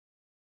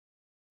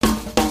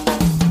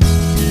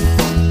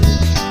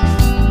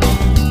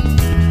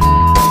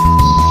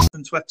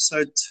to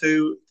episode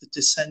 2, The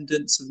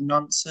Descendants of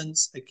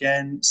Nonsense.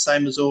 Again,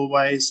 same as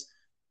always,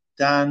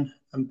 Dan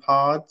and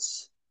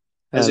Pards.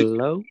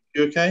 Hello.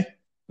 You okay?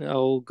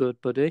 All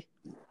good, buddy.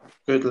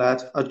 Good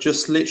lad. I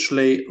just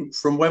literally,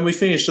 from when we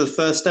finished the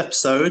first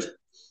episode,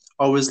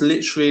 I was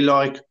literally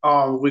like,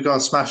 oh, we got to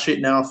smash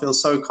it now. I feel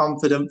so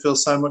confident, feel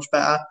so much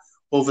better.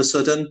 All of a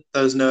sudden,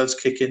 those nerves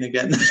kick in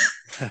again.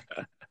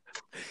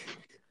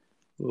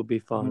 We'll be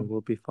fine.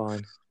 We'll be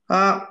fine.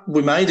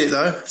 We made it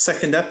though.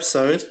 Second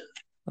episode.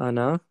 I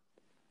know.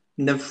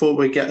 Never thought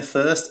we'd get the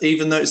first,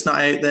 even though it's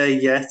not out there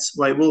yet.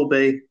 Well, it will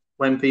be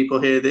when people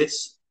hear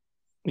this.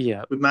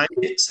 Yeah. We've made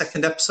it.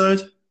 Second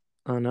episode.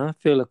 I know.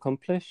 Feel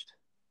accomplished.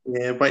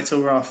 Yeah, wait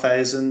till we're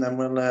 1,000, then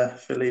we'll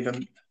feel even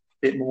a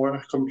bit more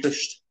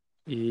accomplished.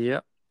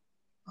 Yep.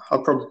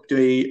 I'll probably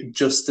be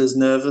just as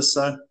nervous,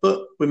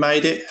 but we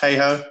made it. Hey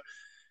ho.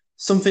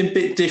 Something a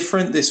bit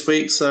different this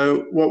week.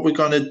 So what we're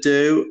going to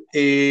do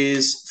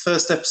is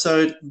first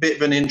episode, bit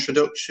of an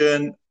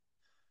introduction.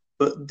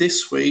 But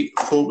this week,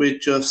 I thought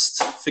we'd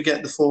just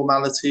forget the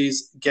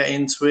formalities, get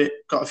into it.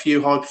 Got a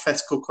few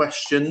hypothetical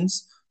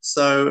questions.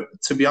 So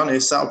to be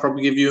honest, that'll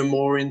probably give you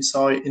more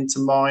insight into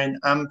mine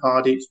and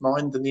Pardeep's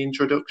mind than the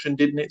introduction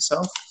did in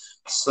itself.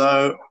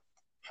 So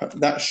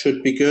that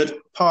should be good.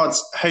 Pards,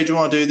 how do you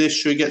want to do this?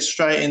 Should we get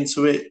straight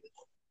into it?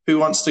 Who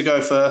wants to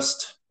go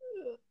first?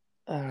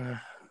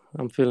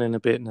 I'm feeling a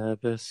bit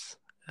nervous.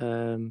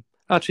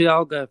 Actually,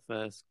 I'll go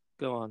first.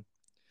 Go on.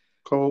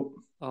 Cool.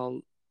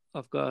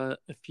 I've got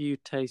a few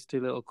tasty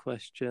little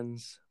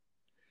questions.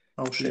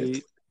 Oh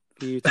shit!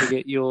 For you to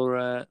get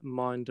your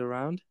mind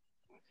around.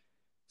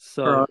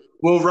 So right.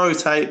 We'll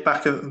rotate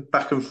back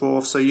and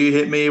forth. So you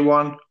hit me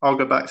one, I'll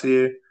go back to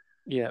you.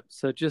 Yeah.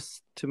 So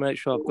just to make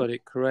sure I've got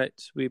it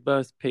correct, we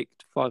both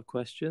picked 5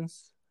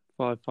 questions,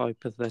 5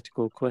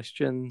 hypothetical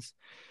questions.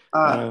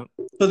 For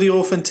the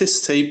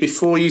authenticity,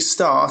 before you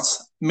start,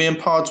 me and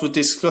Pards were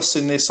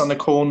discussing this on a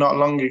call not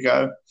long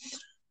ago.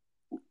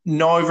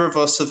 Neither of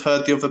us have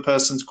heard the other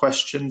person's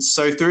questions.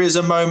 So if there is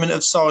a moment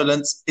of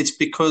silence, it's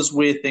because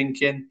we're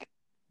thinking.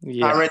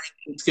 Yeah. Our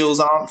editing skills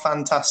aren't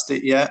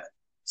fantastic yet,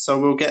 so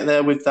we'll get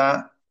there with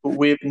that. But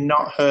we've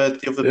not heard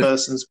the other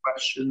person's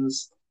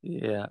questions.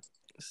 Yeah,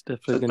 it's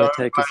definitely going to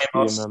take us a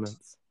few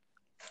moments.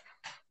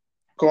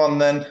 Go on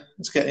then,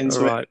 let's get into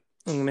it. All right,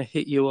 I'm going to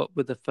hit you up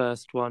with the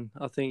first one.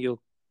 I think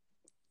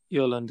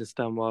you'll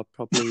understand why I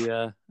probably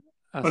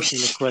asking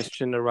a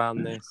question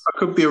around this. I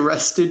could be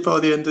arrested by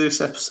the end of this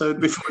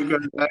episode before we go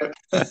out.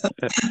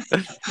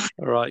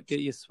 All right, get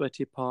your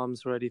sweaty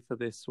palms ready for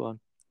this one.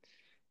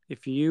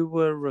 If you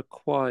were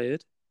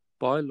required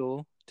by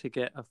law to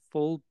get a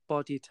full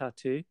body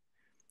tattoo,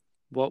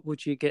 what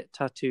would you get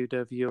tattooed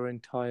over your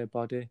entire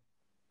body?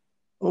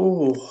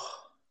 Oh,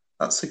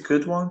 that's a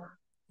good one.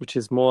 Which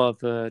is more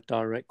of a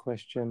direct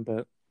question,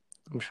 but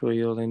I'm sure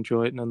you'll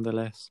enjoy it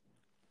nonetheless.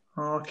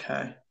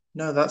 Okay.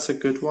 No, that's a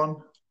good one.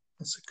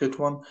 That's a good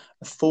one.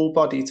 A full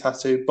body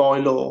tattoo by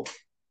law.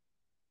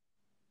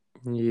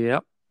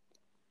 Yep.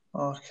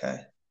 Okay.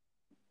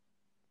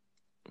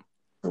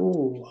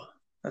 Oh,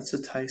 that's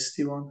a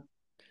tasty one.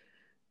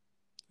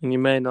 And you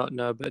may not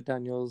know, but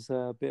Daniel's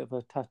a bit of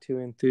a tattoo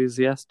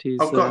enthusiast.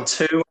 I've got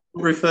 2. I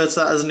refer to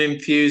that as an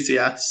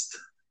enthusiast.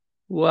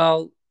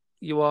 Well,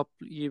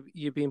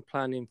 you've been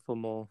planning for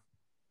more.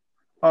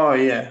 Oh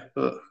yeah,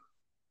 but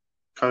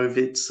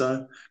COVID.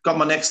 So got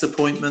my next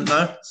appointment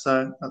though,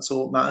 so that's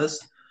all that matters.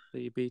 So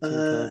you're beating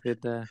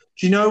COVID there.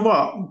 Do you know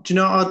what? Do you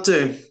know what I'll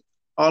do?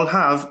 I'll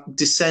have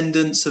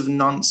Descendants of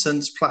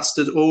Nonsense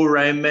plastered all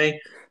around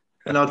me,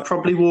 and I'd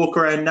probably walk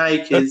around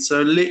naked.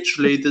 So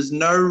literally, there's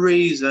no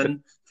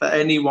reason for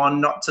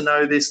anyone not to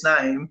know this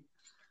name,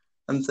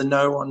 and for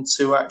no one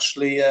to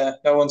actually,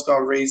 no one's got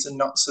a reason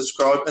not to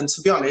subscribe. And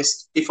to be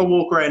honest, if I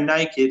walk around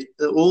naked,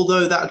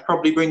 although that would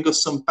probably bring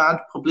us some bad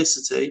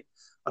publicity,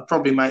 I'd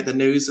probably make the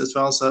news as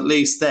well. So at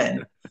least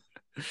then,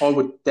 I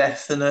would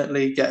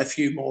definitely get a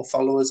few more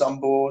followers on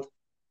board.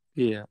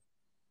 Yeah.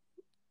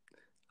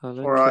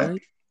 Okay. All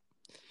right.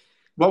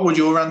 What would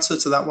your answer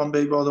to that one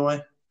be, by the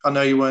way? I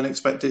know you weren't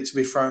expecting it to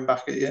be thrown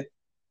back at you.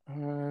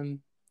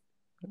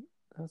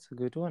 That's a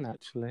good one,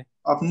 actually.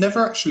 I've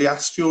never actually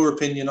asked your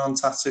opinion on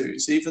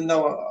tattoos, even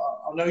though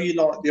I know you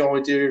like the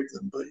idea of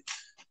them, but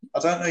I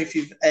don't know if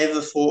you've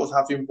ever thought of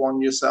having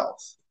one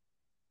yourself.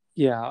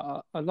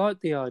 Yeah, I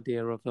like the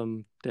idea of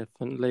them,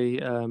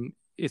 definitely.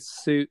 It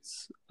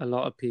suits a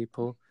lot of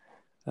people.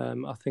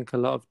 I think a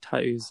lot of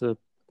tattoos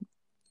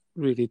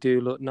really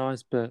do look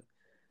nice, but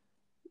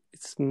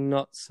it's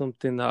not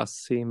something that I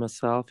see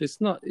myself.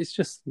 It's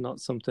just not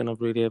something I've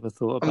really ever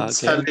thought about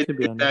getting, to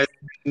be honest.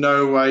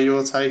 No way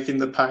you're taking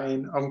the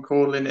pain. I'm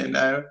calling it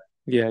now.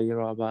 Yeah, you're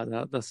right about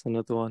that. That's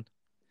another one.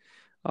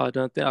 I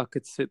don't think I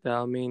could sit there.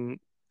 I mean,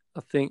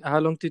 I think, how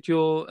long did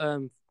your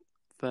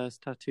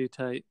first tattoo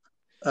take?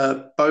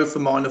 Both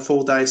of mine are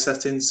full day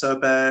settings, so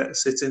about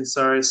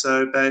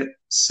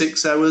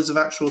 6 hours of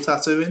actual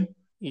tattooing.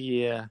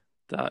 Yeah,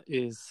 that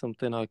is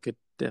something I could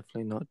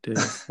definitely not do.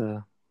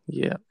 So,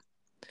 yeah.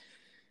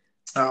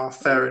 Oh,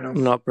 fair enough.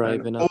 Not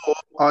brave enough. Or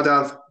I'd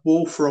have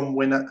Wolf Run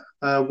winner,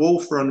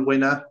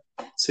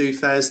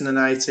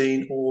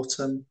 2018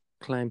 autumn.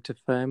 Claim to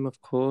fame,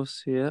 of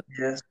course. Yeah.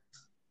 Yes,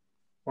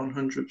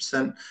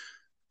 100%.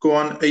 Go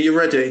on, are you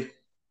ready?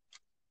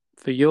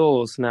 For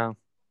yours now.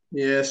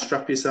 Yeah,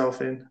 strap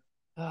yourself in.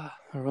 All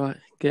right.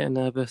 Getting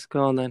nervous.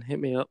 Go on then. Hit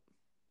me up.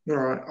 All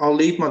right, I'll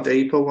leave my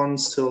deeper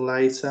ones till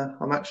later.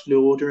 I'm actually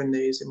ordering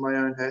these in my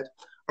own head.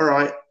 All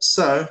right,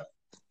 so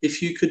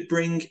if you could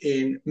bring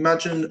in,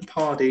 imagine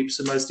Pardeep's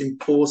the most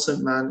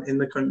important man in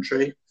the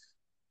country.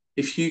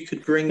 If you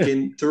could bring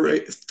in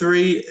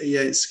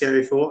yeah, it's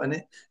scary thought, isn't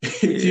it?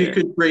 If you Yeah.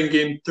 could bring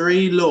in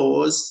three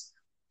laws,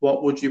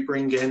 what would you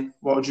bring in?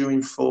 What would you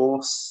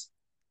enforce?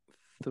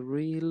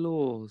 3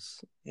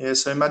 laws. Yeah,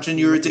 so imagine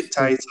you're a Most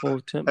dictator.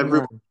 important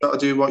Everyone's man. got to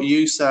do what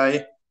you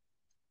say.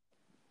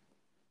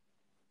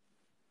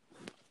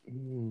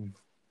 Mm,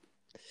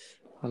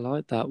 I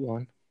like that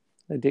one.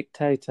 A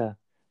dictator.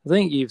 I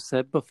think you've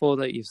said before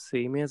that you've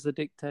seen me as a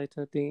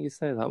dictator. Didn't you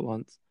say that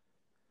once?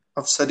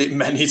 I've said it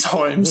many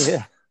times.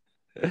 Yeah.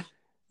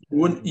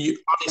 Wouldn't you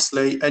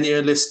honestly, any of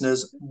your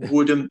listeners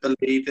wouldn't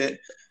believe it.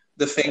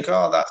 They think,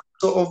 oh, that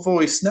sort of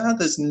voice. No,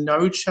 there's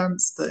no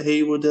chance that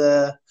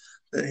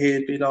that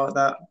he'd be like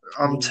that.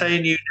 I'm Mm.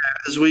 telling you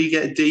now, as we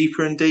get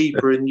deeper and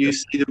deeper and you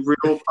see the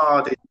real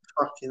party,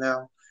 fucking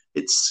hell.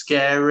 It's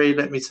scary,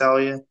 let me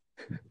tell you.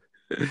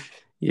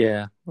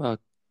 Yeah, I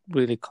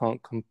really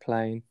can't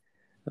complain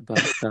about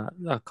that.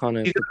 I kind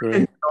You of don't agree.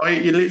 even deny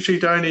it, you literally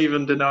don't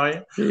even deny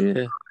it.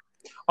 Yeah.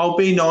 I'll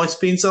be nice,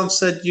 beans. I've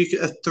said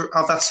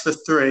I've asked for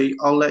three.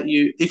 I'll let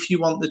you, if you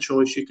want the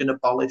choice, you can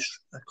abolish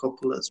a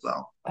couple as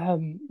well.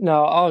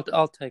 No,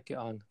 I'll take it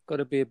on. Got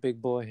to be a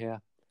big boy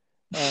here.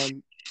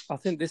 Um, I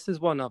think this is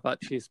one I've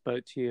actually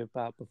spoke to you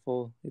about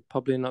before. It's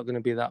probably not going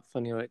to be that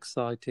funny or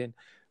exciting,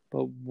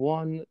 but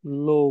one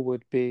law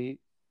would be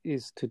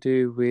is to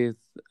do with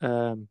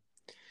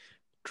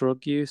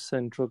drug use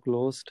and drug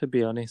laws. To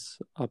be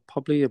honest, I'd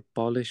probably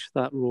abolish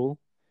that rule.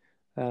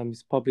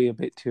 It's probably a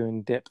bit too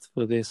in depth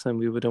for this, and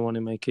we wouldn't want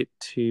to make it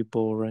too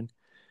boring.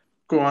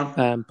 Go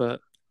on.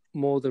 But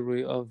more the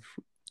route of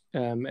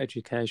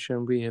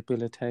education,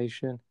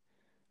 rehabilitation,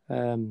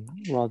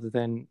 rather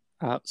than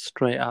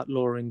straight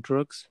outlawing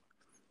drugs.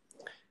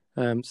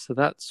 So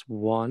that's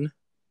one.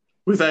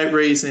 Without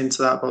reasoning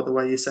to that, by the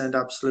way, you sound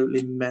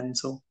absolutely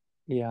mental.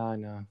 Yeah, I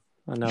know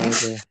I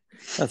do.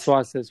 That's why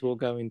I says we'll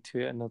go into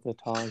it another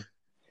time.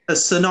 A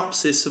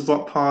synopsis of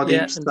what Yeah,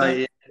 Pardeep's and don't.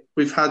 saying,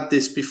 we've had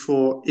this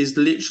before, is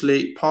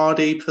literally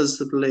Pardeep has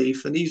the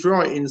belief, and he's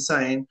right in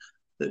saying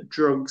that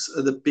drugs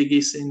are the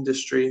biggest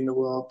industry in the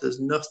world. There's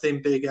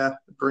nothing bigger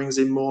that brings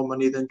in more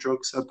money than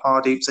drugs. So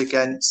Pardeep's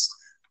against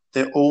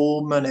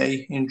all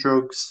money in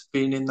drugs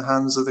being in the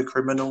hands of the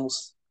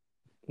criminals.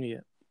 Yeah,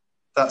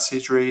 That's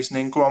his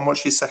reasoning. Go on,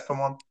 what's your second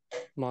one?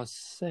 my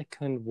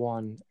second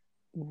one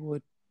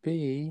would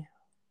be.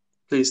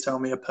 Please tell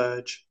me a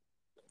purge.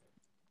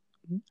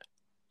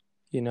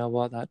 You know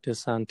what? That does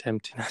sound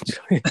tempting,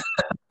 actually.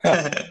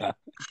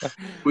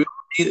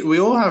 we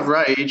all have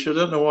rage. I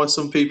don't know why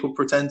some people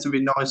pretend to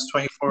be nice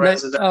 24 No,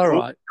 hours a day. all We all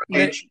right. have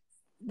rage.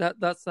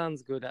 That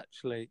sounds good,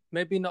 actually.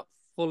 Maybe not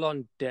full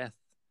on death,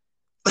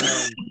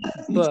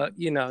 but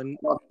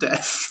Not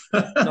death.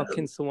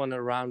 knocking someone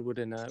around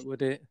wouldn't hurt,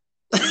 would it?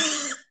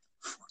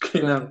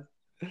 Fucking So hell.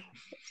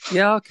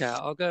 yeah, okay,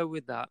 I'll go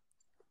with that.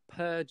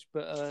 Purge,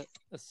 but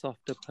a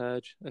softer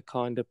purge, a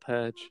kinder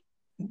purge.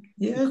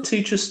 Yeah,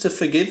 teach us to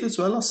forgive as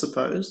well, I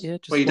suppose. Yeah, Well,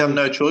 just you'd have one.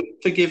 no choice.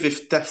 Forgive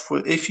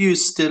if you're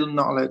still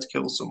not allowed to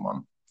kill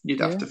someone, you'd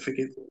have Yeah, to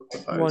forgive,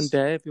 I one suppose.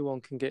 day everyone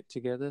can get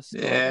together,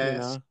 start,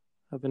 Yes,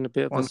 having a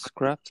bit of a one,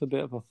 scrap, a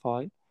bit of a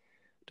fight.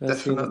 Don't see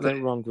definitely.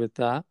 anything wrong with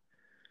that.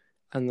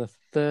 And the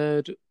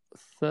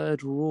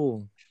third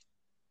rule,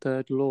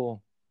 third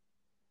law.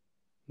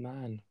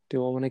 Man,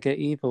 do I want to get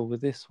evil with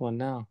this one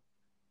now?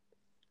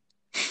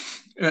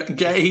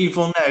 Get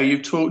evil now.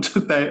 You've talked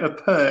about a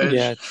purge,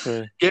 Yeah,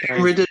 true.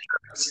 getting rid of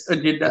drugs,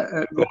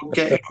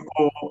 and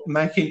or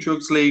making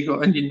drugs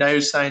legal, and you're now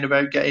saying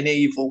about getting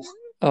evil.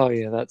 Oh,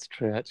 yeah, that's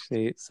true,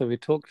 actually. So we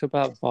talked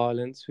about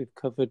violence. We've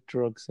covered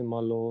drugs in my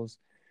laws.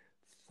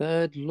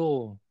 Third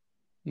law.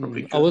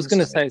 Probably I was guns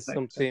going to now. say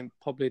something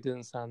probably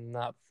didn't sound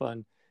that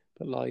fun,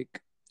 but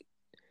like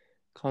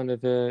kind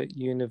of a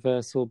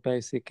universal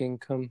basic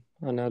income.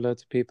 I know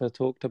loads of people have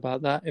talked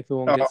about that.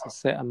 Everyone gets a Oh,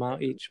 set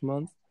amount each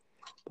month.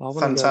 But I want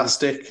to go with,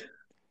 fantastic.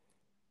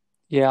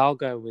 yeah, I'll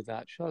go with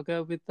that. Shall I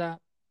go with that?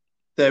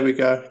 There we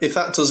go. If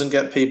that doesn't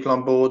get people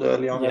on board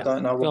early on, I Yeah,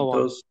 don't know what go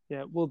on. does.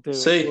 Yeah, we'll do it.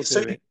 See, We'll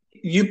so do it.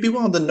 you'd be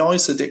one of the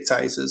nicer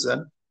dictators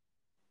then.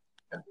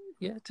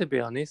 Yeah, to be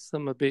honest,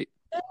 I'm a bit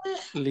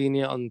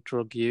lenient on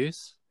drug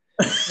use.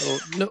 Or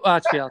no,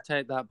 actually, I'll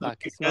take that back.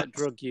 It's not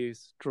drug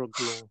use, drug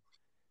law.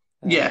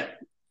 Yeah,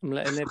 I'm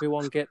letting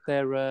everyone get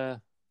their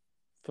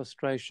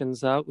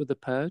frustrations out with the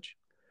purge,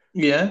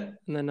 yeah,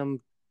 and then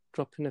I'm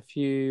dropping a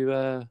few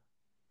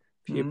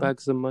mm,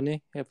 bags of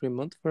money every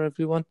month for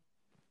everyone.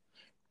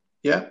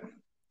 yeah.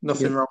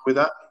 Nothing Yep, wrong with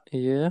that.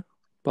 yeah.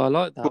 But I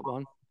like Go that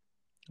one.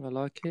 I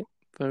like it.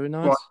 Very on,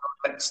 nice.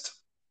 next.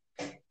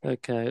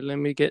 Okay, let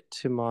me get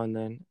to mine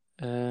then.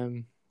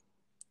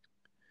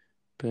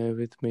 Bear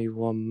with me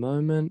one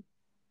moment.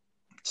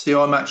 See,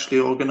 I'm actually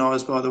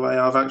organised, by the way.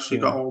 I've actually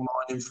got Yeah, all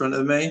mine in front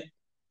of me.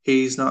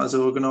 He's not as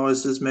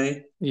organised as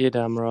me. you're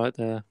damn right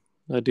there.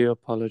 I do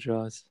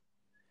apologize.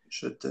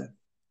 Should do.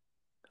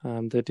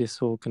 The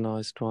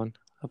disorganized one.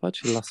 I've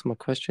actually lost my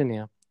question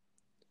here.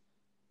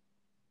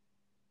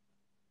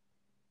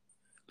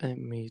 Let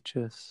me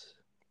just.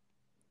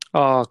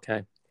 Oh,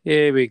 okay.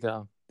 Here we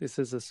go. This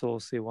is a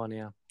saucy one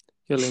here.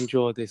 You'll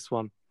enjoy this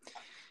one.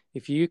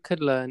 If you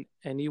could learn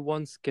any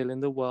one skill in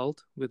the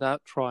world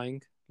without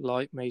trying,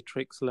 like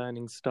Matrix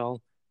learning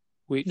style,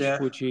 which Yeah,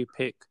 would you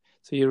pick?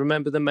 So you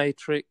remember the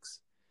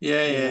Matrix,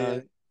 yeah, you yeah, know,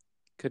 yeah.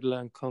 could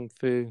learn Kung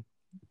Fu,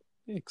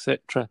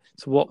 etc.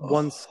 So what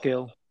one Oh.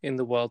 skill in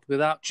the world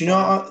without Do you know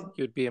trying what?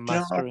 you'd be a Do you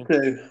know what master in?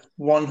 I'd do?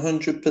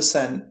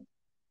 100%.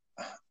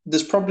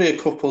 There's probably a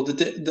couple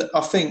that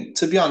I think,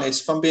 to be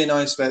honest, if I'm being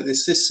honest about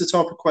this is the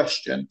type of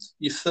question.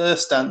 Your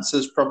first answer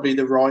is probably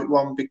the right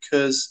one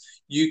because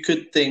you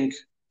could think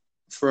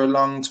for a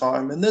long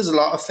time, and there's a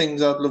lot of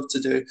things I'd love to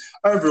do.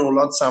 Overall,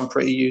 I'd sound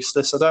pretty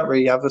useless. I don't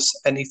really have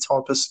any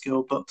type of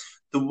skill, but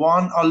the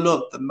one I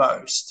love the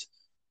most,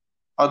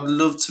 I'd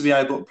love to be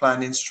able to play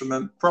an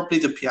instrument, probably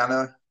the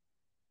piano.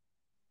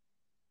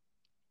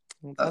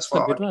 Well, That's that's a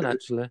what good I'd one, do.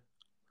 actually.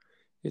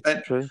 It's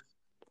And true.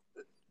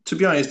 to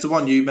be honest, the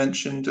one you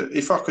mentioned,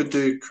 if I could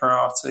do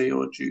karate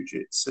or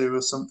jujitsu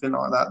or something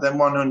like that, then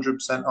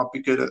 100% I'd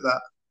be good at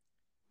that.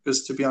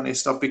 Because to be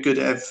honest, I'd be good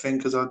at everything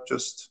because I'd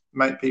just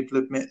make people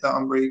admit that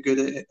I'm really good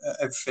at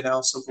everything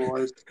else.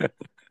 Otherwise,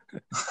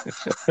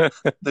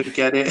 they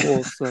get it.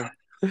 Awesome.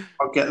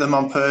 I'll get them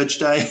on purge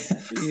day.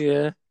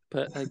 Yeah,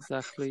 but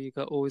exactly. You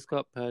got always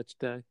got purge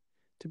day.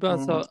 To be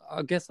honest, Mm.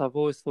 I guess I've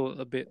always thought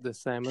a bit the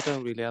same. I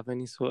don't really have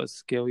any sort of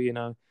skill.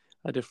 I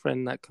had a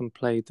friend that can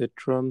play the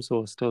drums,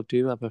 or still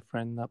do have a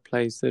friend that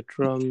plays the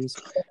drums.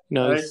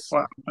 Hey,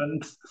 what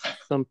happened?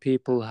 Some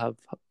people have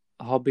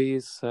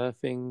hobbies,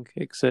 surfing,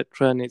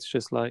 etc., and it's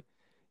just like,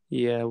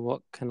 yeah,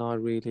 what can I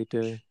really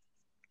do?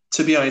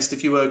 To be honest,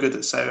 if you were good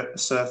at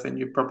surfing,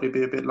 you'd probably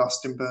be a bit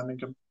lost in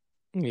Birmingham.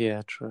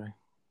 Yeah, true.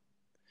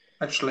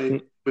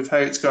 Actually, with how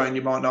it's going,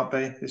 you might not be.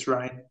 It's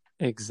rain.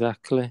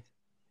 Exactly,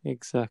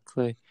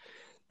 exactly.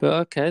 But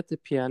okay, the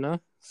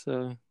piano,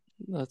 so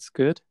that's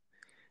good.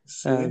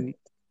 See, Um,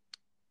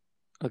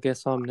 I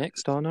guess I'm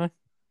next, aren't I?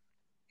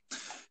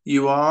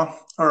 you are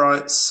all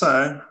right.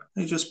 So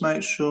let me just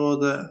make sure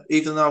that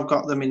even though I've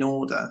got them in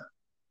order,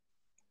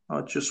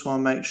 I just want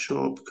to make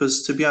sure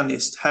because, to be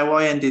honest, how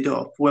I ended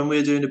up when we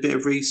were doing a bit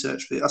of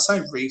research for it, I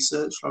say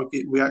research, like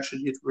we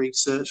actually did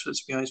research.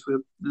 Let's be honest, we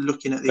were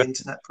looking at the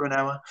internet for an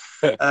hour.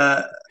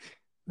 Uh,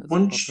 That's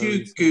Once proper you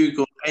research.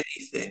 Google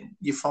anything,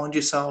 you find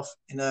yourself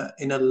in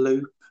a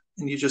loop,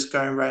 and you're just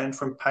going around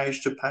from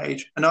page to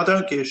page. And I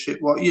don't give a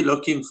shit what you're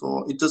looking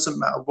for. It doesn't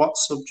matter what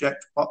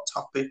subject, what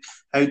topic,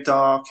 how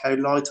dark, how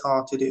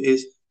light-hearted it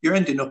is. You're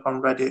ending up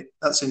on Reddit.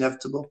 That's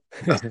inevitable.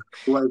 That's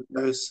the way it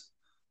goes.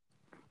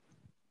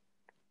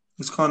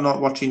 It's kind of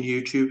like watching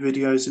YouTube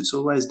videos. It's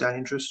always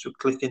dangerous to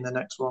click in the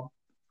next one.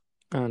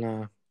 I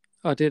know.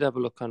 I did have a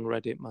look on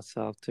Reddit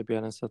myself, to be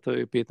honest. I thought it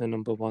would be the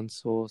number one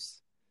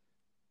source.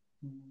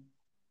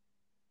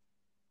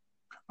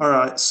 All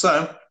right.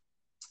 So,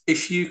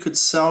 if you could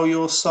sell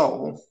your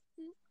soul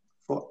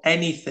for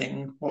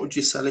anything, what would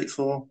you sell it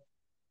for?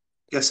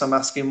 Guess I'm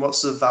asking,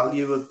 what's the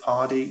value of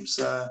Pardeep's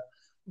life?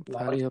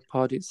 Value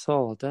apart its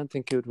soul. I don't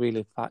think it would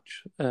really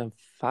fetch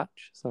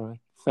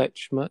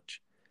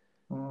much.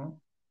 Mm,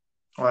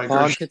 I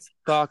But agree.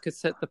 I could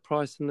set the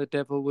price and the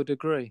devil would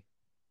agree.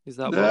 Is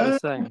that what we're Yeah,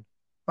 saying?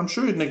 I'm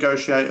sure he'd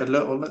negotiate a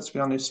little, let's be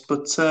honest.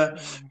 But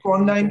go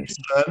on, name Negotiate.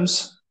 your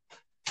terms.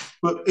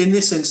 But in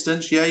this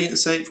instance, yeah, you can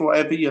say it for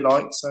whatever you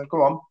like. So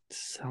go on.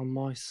 Sell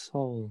my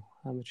soul.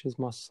 How much is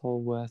my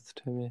soul worth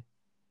to me?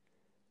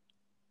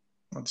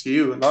 That's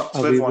you a lot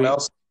Are to we everyone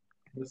else.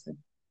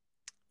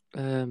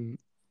 um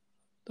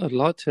I'd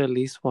like to at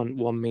least want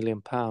 £1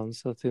 million.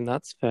 I think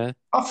that's fair.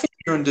 I think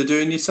you're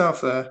underdoing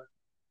yourself there.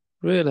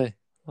 Really?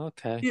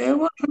 Okay. Yeah,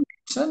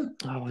 100%.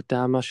 Oh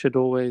damn, I should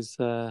always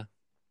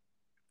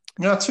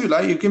Yeah, too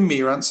late. You've given me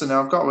your answer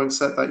now. I've got to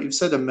accept that. You've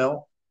said a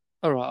mil.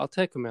 all right, I'll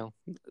take a mil.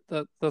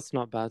 That's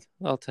not bad.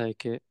 I'll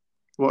take it.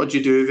 What would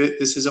you do with it?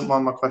 This isn't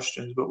one of my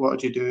questions, but what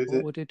would you do with What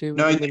it? would it do with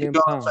a Knowing that you've million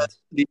got to spend pounds?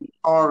 the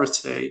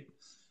entirety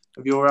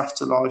of your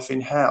afterlife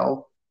in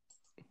hell,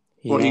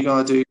 what are Yeah, you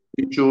going to do?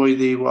 Enjoy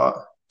the, what,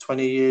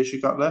 20 years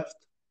you got left?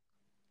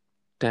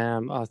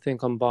 damn. I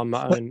think I'm buying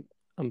my own.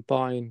 I'm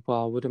buying.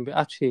 Well, I wouldn't be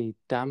actually.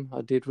 Damn,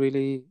 I did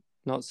really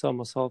not sell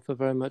myself for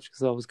very much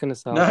because I was gonna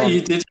say I'll No, buy.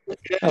 you did.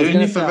 Yeah, I was doing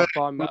gonna you say for I'll very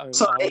buy my own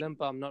sorry. island,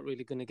 but I'm not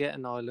really gonna get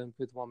an island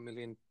with £1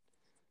 million,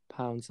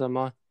 am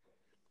I?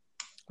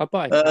 I'd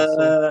buy a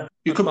castle.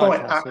 You I'd could buy a buy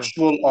castle.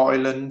 actual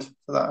Ireland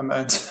for that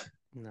amount.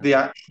 The No,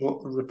 actual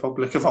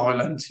Republic of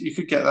Ireland. You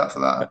could get that for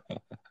that.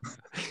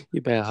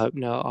 you better hope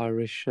no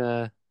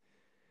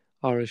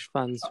Irish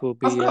fans will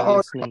I've be got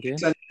listening Irish in.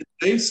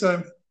 tendency,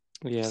 so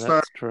Yeah, it's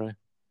fair. that's true.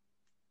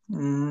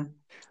 Mm.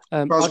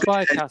 If I was I'd going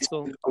buy a to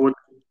castle. I would.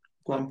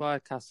 Go I'd on. buy a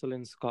castle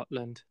in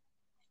Scotland.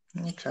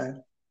 Okay,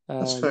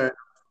 that's Um, fair.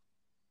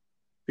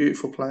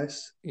 Beautiful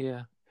place.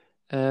 yeah.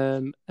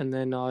 And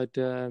then I'd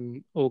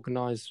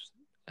organise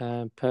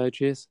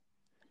purges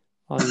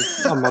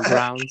on my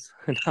grounds.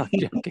 No, I'm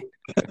joking.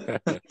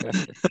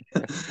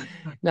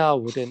 No, I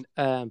wouldn't.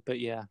 But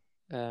yeah,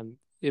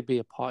 it'd be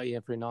a party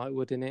every night,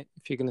 wouldn't it?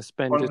 If you're going to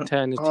spend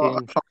eternity A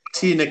in,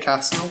 party in a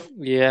castle.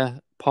 yeah,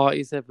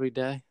 parties every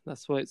day.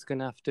 That's what it's going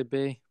to have to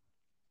be.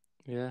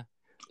 Yeah,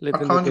 I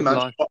living the can't good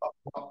imagine. life.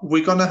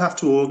 We're gonna have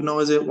to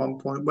organise it at one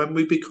point when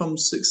we become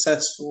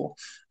successful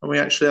and we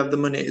actually have the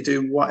money to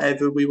do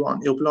whatever we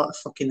want. It'll be like a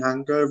fucking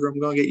hangover. I'm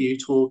gonna get you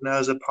to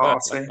organise a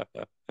party.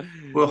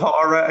 We'll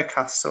hire out a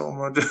castle.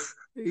 And I don't know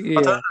Yeah,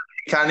 if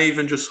you can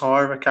even just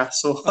hire a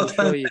castle. I I'm don't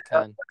sure know. you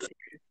can. I'm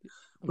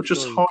We'll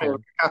just sure you hire can.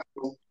 a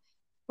castle.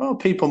 Well,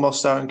 people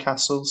must own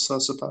castles, I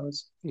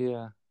suppose.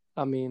 Yeah,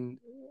 I mean,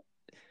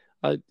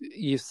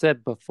 you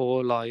said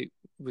before, like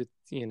with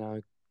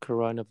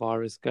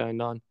coronavirus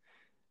going on.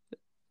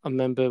 I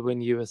remember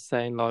when you were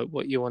saying like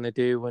what you want to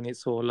do when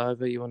it's all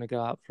over. You want to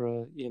go out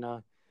for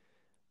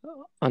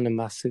on a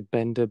massive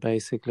bender,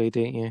 basically,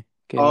 didn't you?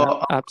 Getting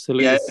Oh,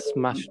 absolutely yeah.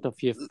 smashed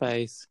off your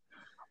face.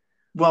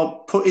 Well,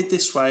 put it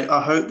this way,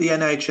 I hope the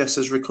NHS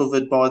has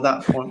recovered by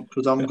that point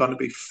because I'm going to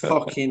be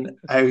fucking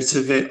out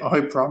of it.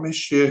 I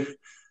promise you.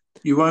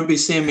 You won't be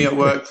seeing me at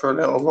work for a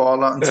little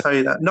while, I can tell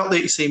you that. Not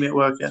that you see me at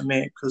work at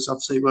me, because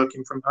obviously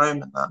working from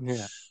home and that,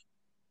 Yeah.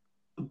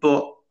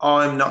 but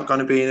I'm not going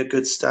to be in a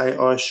good state,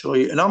 I assure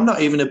you. And I'm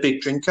not even a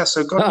big drinker,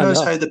 so God I knows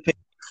know. how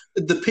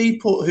the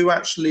people who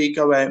actually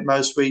go out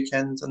most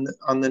weekends and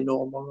on the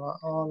normal, like,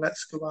 oh,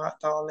 let's go out,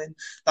 darling,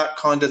 that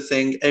kind of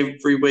thing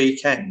every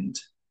weekend.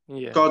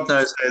 Yeah, God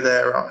knows how they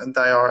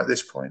are at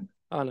this point.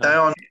 I They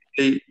know.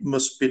 honestly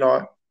must be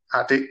like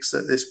addicts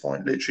at this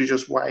point, literally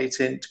just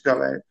waiting to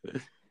go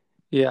out.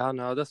 Yeah, I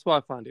know. That's why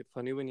I find it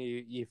funny when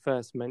you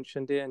first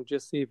mentioned it, and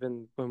just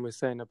even when we're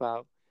saying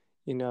about,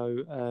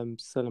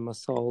 selling my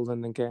soul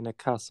and then getting a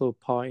castle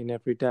partying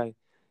every day.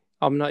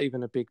 I'm not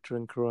even a big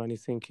drinker or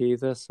anything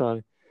either,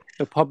 so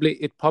it'd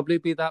probably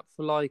be that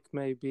for like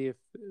maybe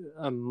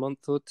a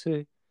month or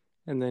two,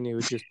 and then it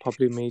would just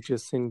probably me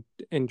just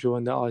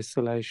enjoying the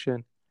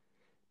isolation,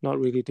 not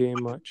really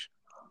doing much.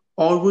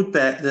 I would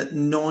bet that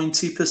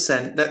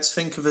 90%, let's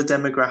think of a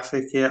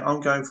demographic here. I'm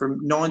going from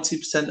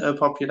 90% of the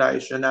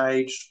population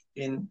aged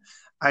in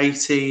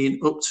 18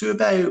 up to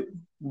about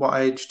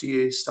what age do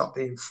you stop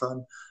being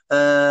fun?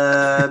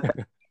 How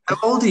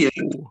old are you?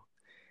 Ooh,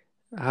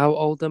 how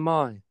old am I?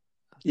 I don't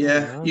Yeah,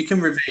 know. you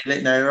can reveal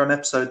it now. We're on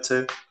episode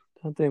 2. I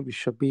don't think we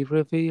should be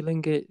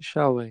revealing it,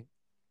 shall we?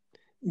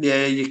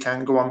 Yeah, you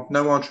can go on.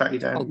 No one track you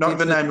I'll down. Not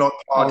give even the name like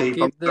I'll Party,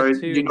 but give the sorry,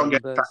 two you're not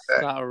getting tracked numbers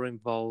down. that are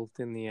involved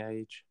in the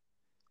age.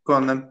 Go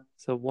on then.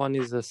 So one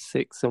is a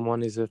 6 and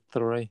one is a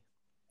 3.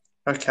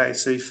 Okay,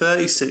 so you're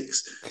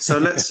 36. So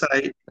let's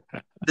say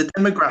the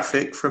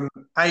demographic from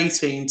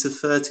 18 to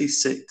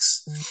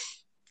 36.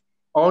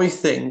 I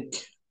think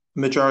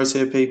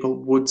majority of people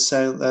would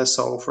sell their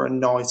soul for a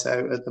night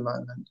out at the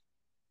moment.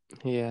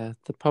 Yeah,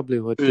 they probably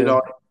would Who do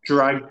like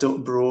dragged up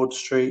Broad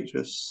Street,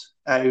 just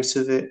out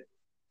of it.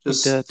 a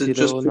Just dirty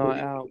just little night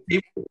out.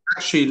 it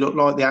actually looked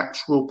like the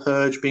actual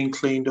purge being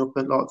cleaned up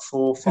at like 4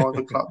 or 5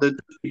 o'clock. There's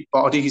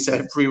bodies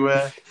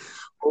everywhere,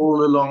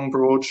 all along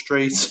Broad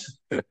Street.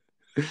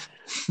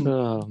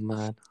 Oh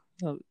man,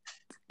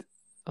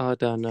 I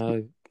don't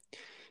know.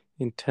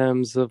 In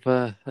terms of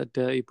a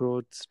dirty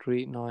Broad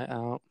Street night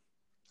out,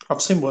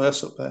 I've seen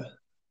worse up there.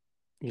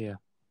 yeah,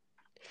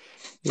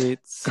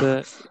 it's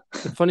the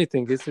funny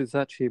thing is it's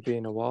actually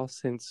been a while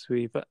since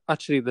we've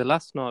actually the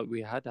last night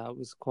we had out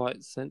was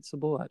quite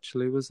sensible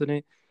actually, wasn't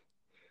it?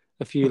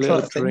 A few I'm trying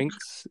little to think.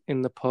 drinks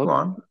in the Go pub,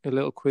 on. a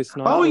little quiz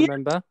night, Oh yeah,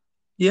 remember?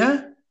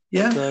 yeah,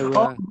 yeah. So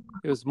Oh,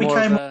 it was we more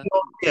of came a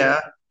on. Yeah,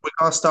 we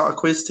can't start a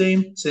quiz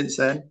team since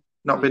then.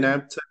 Not been yeah,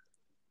 able to.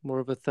 more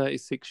of a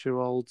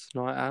 36-year-old's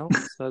night out.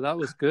 So that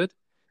was good.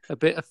 A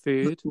bit of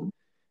food,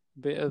 a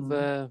bit of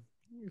a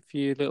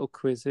few little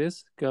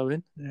quizzes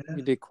going. Yeah,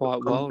 We did good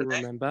quite well, company.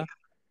 remember?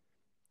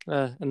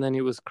 And then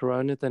it was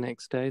Corona the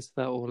next day, so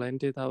that all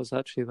ended. That was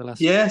actually the last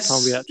time we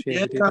Yes, actually yeah,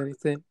 ever did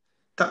anything.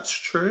 that's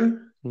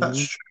true. That's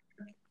Mm,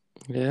 true.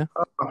 yeah,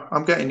 Oh,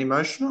 I'm getting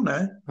emotional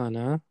now. I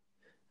know.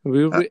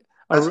 We, That, we,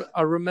 I, that's, re-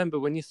 I remember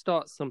when you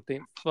start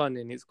something fun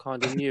and it's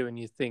kind of new and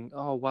you think,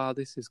 oh, wow,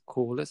 this is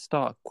cool. Let's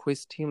start a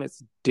quiz team.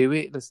 Let's do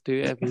it. Let's do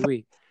it every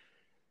week.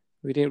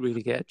 We didn't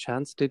really get a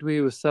chance, did we?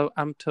 We were so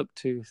amped up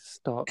to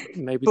start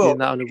maybe but doing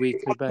that on a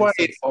weekly wait,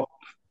 basis.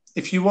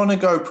 if you want to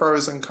go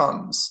pros and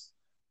cons,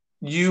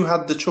 you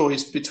had the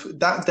choice between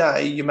that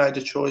day. You made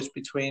a choice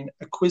between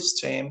a quiz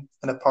team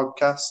and a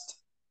podcast.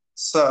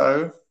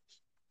 So,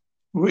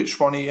 which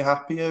one are you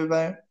happy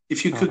about?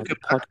 If you could The go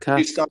back, would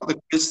you podcast, start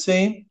the quiz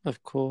team?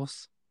 of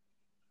course.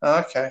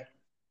 Okay,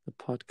 The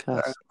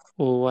podcast,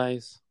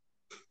 always.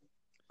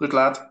 good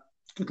lad.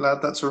 Good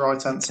lad. That's the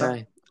right answer.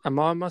 Okay. Am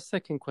I on my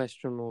second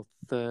question or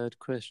third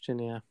question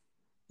here?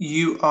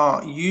 You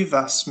are. You've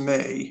asked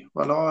me.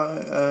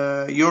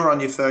 Well, you're on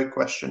your third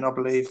question, I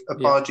believe. Yeah.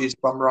 Apologies if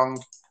I'm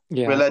wrong.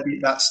 Yeah. We'll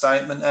edit that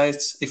statement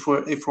out if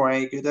we're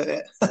any good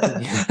at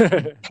Yeah.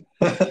 it.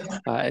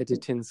 Our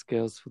editing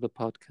skills for the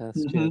podcast,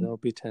 yeah, hmm they'll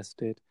be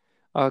tested.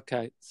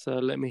 Okay, so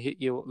let me hit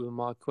you up with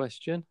my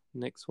question.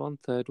 Next one,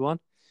 third one.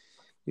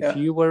 If Yeah.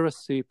 you were a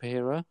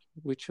superhero,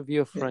 which of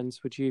your Yeah.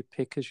 friends would you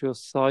pick as your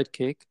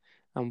sidekick,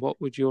 and what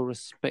would your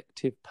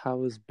respective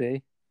powers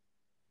be?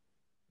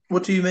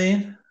 What do you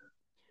mean?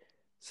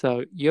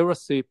 So you're a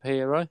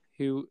superhero.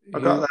 I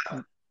got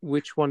that.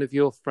 Which one of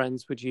your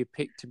friends would you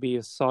pick to be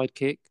your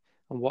sidekick,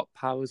 and what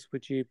powers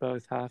would you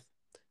both have?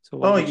 So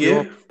what Oh, would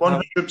your you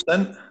power?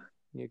 100%.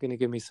 You're going to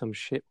give me some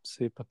shit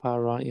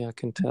superpower, right? Yeah, I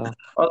can tell.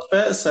 I was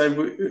about to say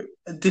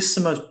this is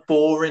the most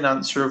boring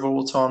answer of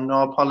all time. And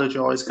I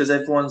apologise because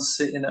everyone's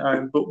sitting at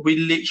home, but we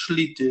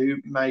literally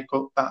do make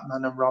up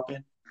Batman and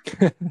Robin.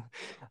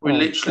 We Oh,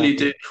 literally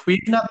damn do. We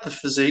even have the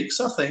physiques,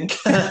 I think.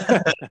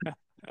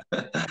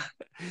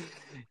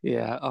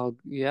 it.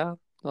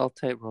 I'll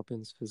take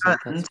Robin's physique.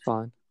 That's And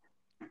fine.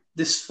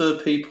 this for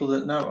people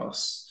that know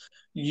us.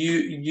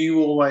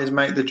 You always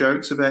make the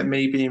jokes about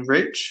me being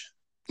rich,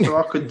 so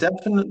I could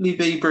definitely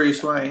be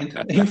Bruce Wayne.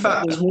 In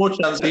fact, there's more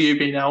chance of you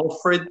being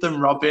Alfred than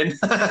Robin.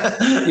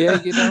 Yeah,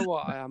 you know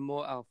what? I am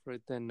more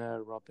Alfred than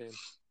Robin.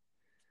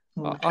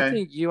 I Okay.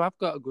 think you have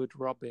got a good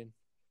Robin,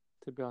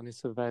 to be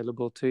honest,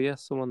 available to you.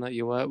 Someone that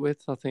you work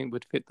with, I think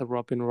would fit the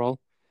Robin role.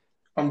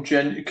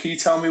 Can you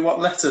tell me what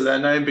letter their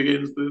name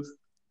begins with?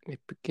 It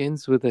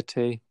begins with a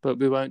T, but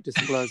we won't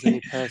disclose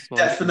any personal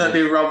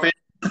Definitely information.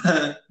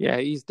 Robin. Yeah,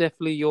 he's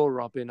definitely your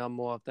Robin. I'm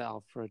more of the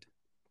Alfred.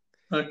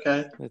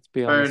 Okay, Let's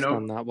be fair honest enough.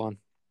 on that one.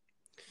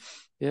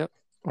 Yep.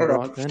 All All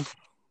right right. then.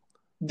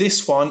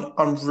 This one,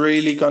 I'm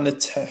really going to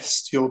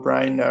test your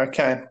brain now.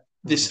 Okay. Oh,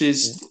 This shit.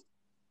 is,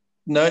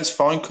 no, it's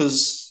fine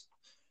because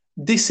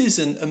this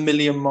isn't a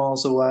million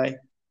miles away.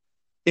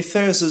 If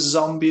there's a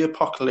zombie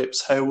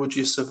apocalypse, how would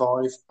you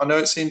survive? I know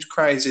it seems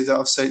crazy that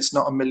I've said it's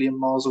not a million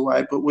miles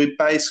away, but we're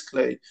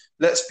basically,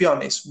 let's be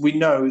honest, we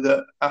know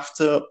that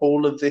after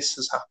all of this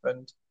has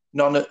happened,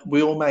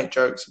 we all make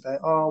jokes about,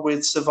 oh,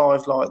 we'd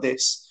survive like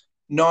this.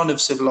 None of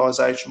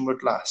civilization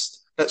would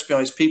last. Let's be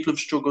honest, people have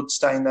struggled to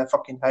stay in their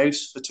fucking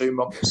house for 2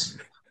 months,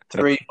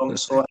 3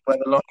 months, or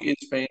however long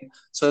it's been.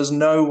 So there's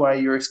no way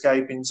you're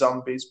escaping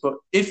zombies. But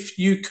if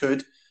you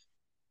could,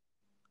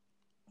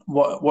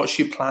 what's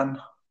your plan?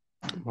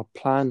 My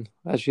plan,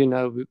 as you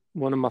know,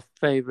 one of my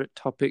favorite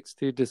topics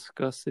to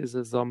discuss is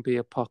a zombie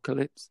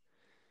apocalypse.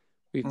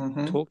 We've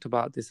hmm talked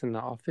about this in the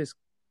office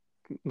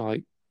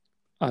like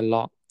a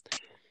lot.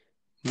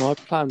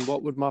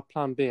 What would my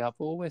plan be? I've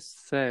always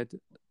said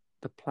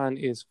the plan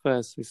is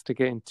first is to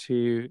get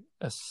into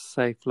a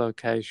safe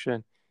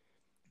location.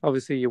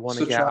 Obviously, you want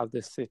to Such get as, out of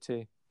the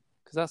city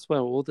because that's where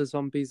all the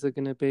zombies are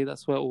going to be.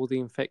 That's where all the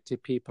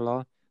infected people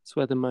are. It's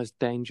where the most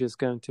danger is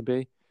going to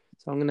be.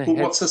 So I'm going to but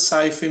head. what's a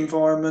safe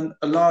environment?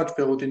 A large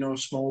building or a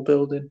small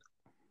building?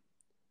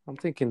 I'm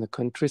thinking the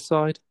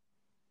countryside.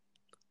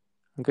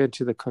 I'm going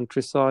to the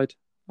countryside.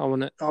 I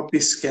want to. I'd be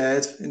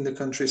scared in the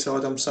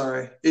countryside. I'm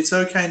sorry. It's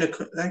okay.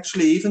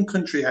 Actually, even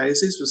country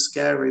houses were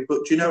scary. But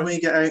do you know when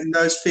you get out in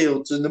those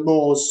fields and the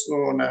moors?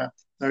 Oh no,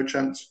 no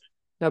chance.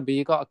 No, but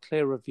you got a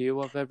clearer view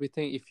of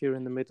everything if you're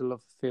in the middle of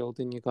a field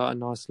and you got a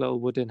nice little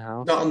wooden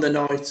Not house. on the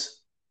night.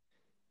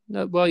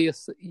 No, well,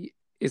 yes.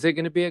 Is it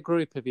going to be a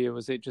group of you, or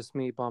is it just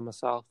me by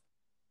myself?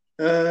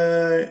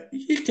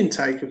 You can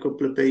take a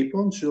couple of people.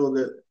 I'm sure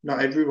that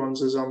not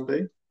everyone's a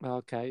zombie.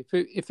 Okay.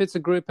 If it's a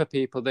group of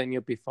people, then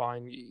you'll be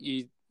fine.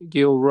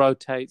 You'll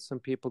rotate. Some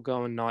people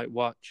go on night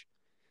watch.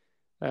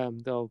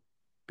 They'll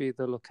be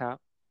the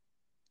lookout.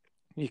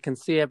 You can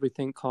see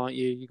everything, can't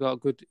you? You got a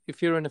good.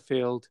 If you're in a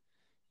field,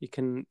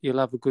 you'll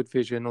have a good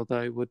vision.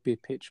 Although it would be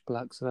pitch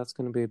black, so that's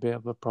going to be a bit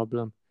of a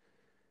problem.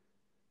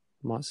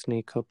 Might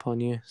sneak up on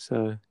you.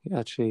 So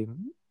actually,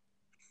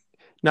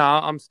 no,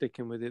 I'm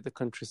sticking with it. The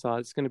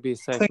countryside. It's going to be a I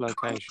safe think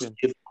location.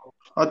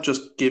 I'd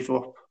just give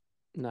up.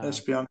 Let's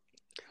No, be honest.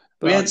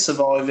 but We I'd ain't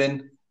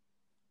surviving.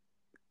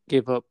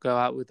 give up, go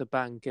out with a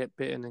bang, get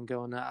bitten, and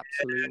go on an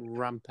absolute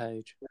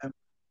rampage.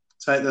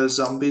 Take those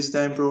zombies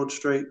down Broad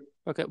Street.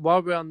 Okay,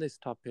 while we're on this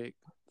topic,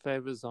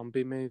 favorite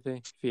zombie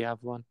movie, if you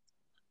have one.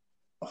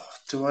 Oh,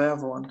 do I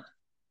have one?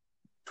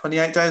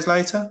 28 Days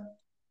Later?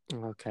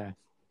 Okay,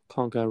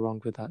 can't go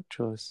wrong with that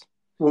choice.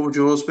 What would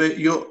yours be?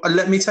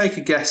 Let me take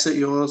a guess at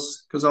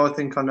yours because I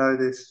think I know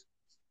this.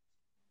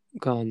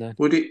 Go on then.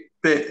 Would it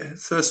be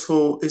first of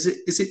all? Is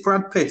it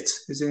Brad Pitt?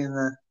 Is he in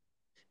there?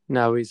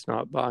 No, he's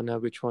not, but I know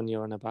which one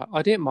you're on about.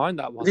 I didn't mind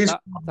that It one. is.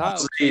 That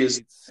Is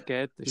actually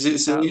scared the is it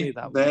shit out of me. Z?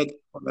 That one. Zed?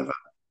 Whatever.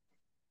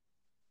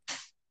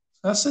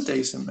 That's a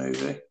decent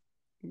movie.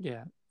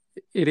 Yeah,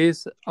 it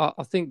is.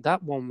 I think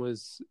that one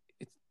was.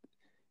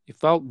 It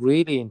felt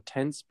really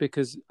intense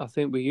because I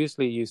think we're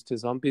usually used to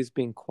zombies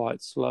being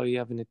quite slow.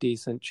 You're having a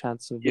decent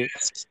chance of it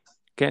Yes.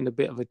 getting a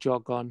bit of a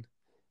jog on,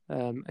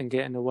 and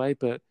getting away.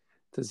 But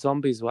the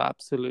zombies were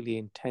absolutely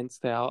intense.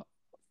 They are.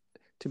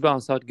 To be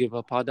honest, I'd give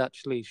up. I'd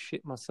actually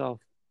shit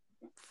myself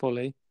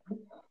fully,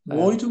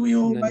 Why do we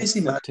and then always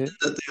accept imagine it.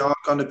 that they are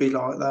going to be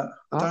like that?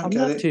 I don't I'm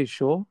get not it. too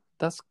sure.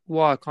 that's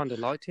why I kind of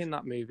liked it in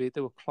that movie.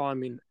 They were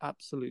climbing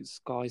absolute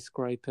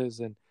skyscrapers,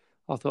 and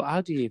I thought,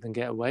 how do you even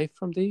get away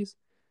from these?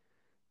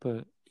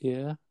 But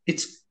yeah,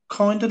 It's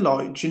kind of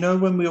like, do you know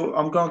when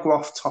I'm going to go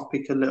off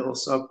topic a little,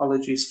 so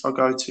apologies if I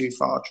go too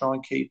far, I'll try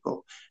and keep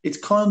up. It's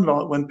kind of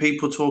like when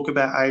people talk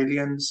about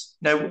aliens.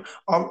 Now,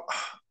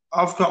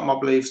 I've got my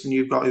beliefs and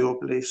you've got your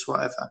beliefs,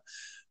 whatever.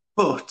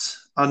 But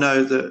I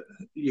know that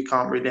you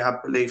can't really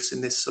have beliefs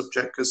in this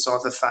subject because it's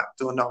either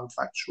fact or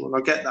non-factual.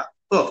 I get that.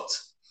 But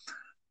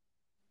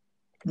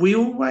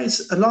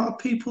a lot of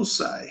people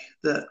say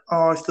that,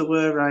 oh, if there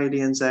were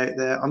aliens out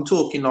there, I'm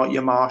talking like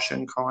your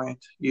Martian kind,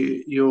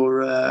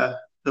 your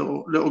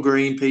little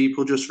green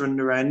people just running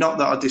around. Not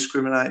that I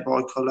discriminate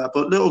by colour,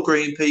 but little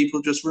green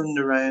people just running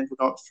around with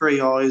like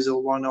three eyes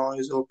or one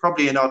eyes, or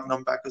probably an odd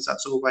number because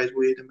that's always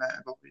weird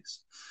amount of eyes.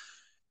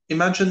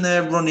 Imagine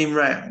they're running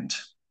round.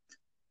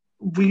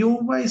 We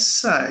always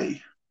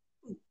say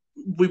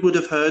we would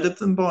have heard of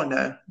them by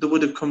now. They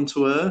would have come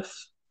to Earth.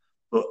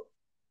 But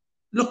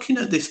looking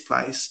at this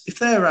place, if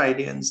they're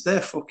aliens,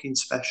 they're fucking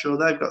special.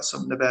 They've got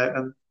something about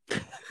them.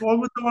 Why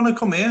would they want to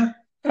come here?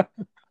 What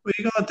are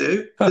you going to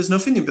do? There's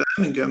nothing in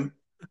Birmingham.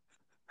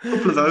 A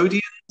couple of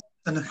Odeons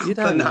and a you couple of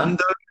don't know.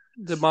 Nando's.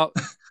 They might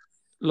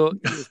look.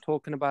 You was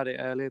talking about it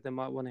earlier. They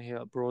might want to hear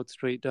up Broad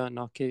Street. Don't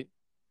knock it.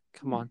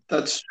 Come on.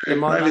 That's They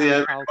true. might Maybe not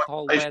have the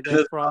alcohol where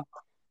they're from.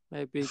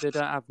 Maybe they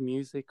don't have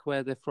music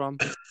where they're from.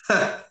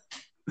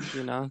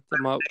 You know,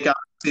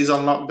 galaxy's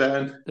on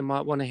lockdown. they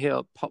might want to hit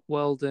up Pop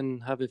World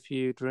and have a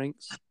few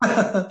drinks. You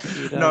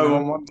don't No know.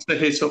 one wants to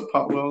hit up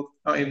Pot World,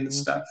 not even the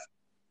staff.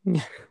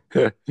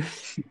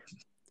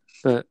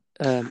 But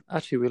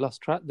actually, we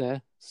lost track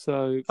there.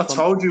 So I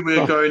told you we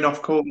were going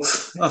off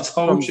course. I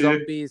from told you.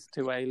 zombies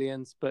to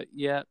aliens. But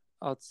yeah,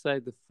 I'd say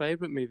the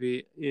favorite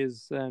movie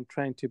is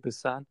Train to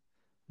Busan. I'm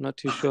not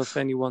too sure if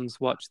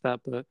anyone's watched that,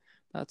 but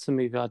that's a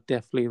movie I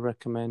definitely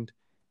recommend.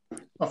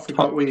 I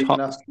forgot we even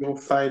asked your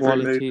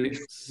favourite Quality movie.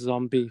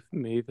 zombie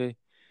movie.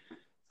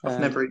 I've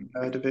never even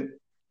heard of it.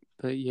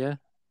 But yeah.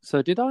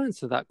 So did I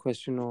answer that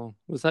question, or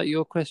was that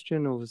your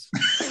question, or was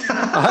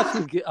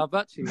I've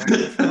actually lost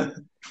this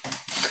one.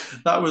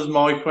 That was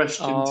my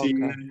question to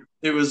you. Okay.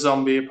 It was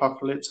zombie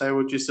apocalypse. How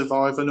would you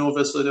survive? And all of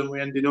a sudden, we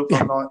ended up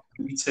on like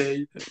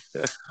ET.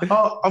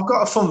 Oh, I've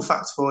got a fun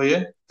fact for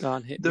you. Go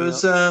on, hit There me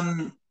was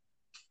up.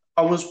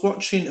 I was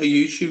watching a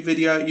YouTube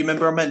video. You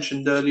remember I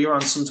mentioned earlier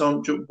on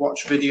sometimes you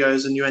watch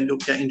videos and you end up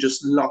getting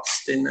just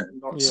lost in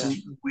like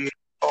some weird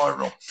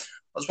viral.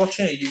 I was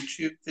watching a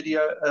YouTube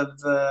video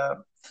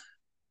of,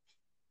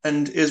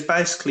 and it was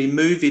basically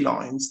movie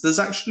lines. There's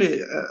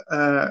actually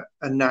a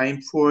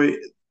name for it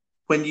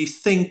when you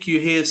think you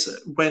hear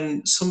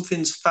when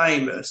something's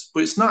famous,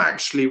 but it's not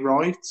actually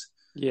right.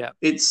 Yeah.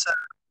 It's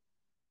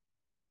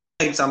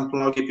an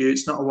example I'll give you.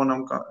 It's not a one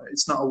I'm got.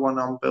 It's not a one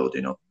I'm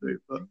building up to,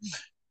 but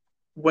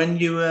when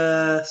you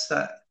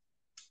say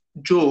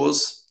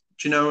Jaws,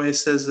 do you know it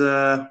says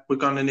we're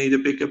going to need a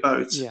bigger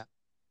boat? Yeah.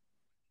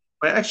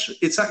 Well,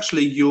 it's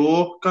actually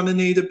you're going to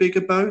need a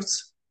bigger boat.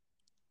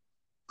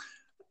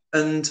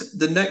 And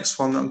the next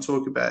one that I'm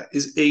talking about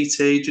is E.T.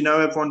 Do you know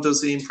everyone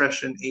does the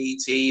impression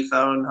E.T.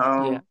 phone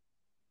home? Yeah.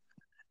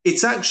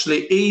 It's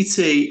actually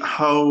E.T.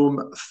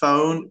 home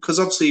phone because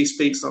obviously he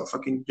speaks like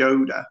fucking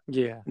Yoda.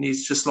 Yeah. And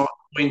he's just like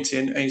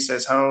pointing and he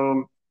says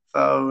home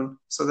phone.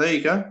 So there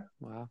you go.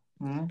 Wow.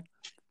 Mm.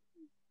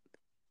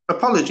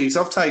 Apologies,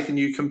 I've taken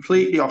you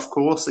completely off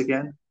course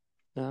again.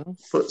 No.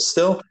 But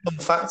still, fun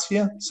fact for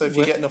you. So if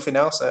you get nothing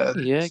else out of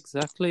this, yeah,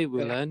 exactly.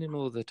 We're learning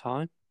all the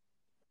time.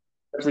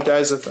 every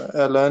day's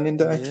a learning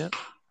day.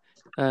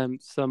 Yeah.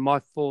 So my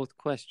fourth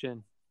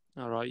question.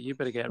 All right, you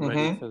better get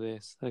ready for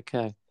this.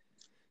 Okay.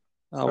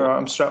 All right,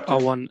 I'm strapped in. I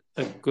want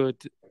a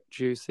good,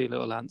 juicy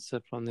little answer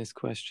from this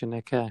question.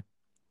 Okay.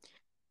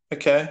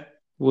 Okay.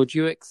 Would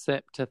you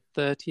accept a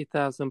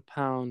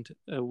 £30,000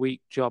 a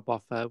week job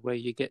offer where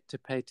you get to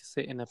pay to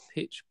sit in a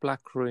pitch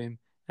black room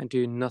and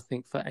do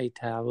nothing for 8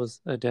 hours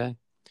a day?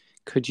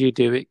 Could you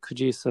do it? Could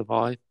you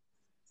survive?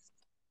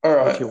 All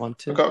right. Would you want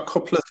to? I've got a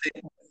couple of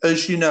things.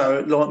 As you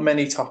know, like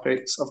many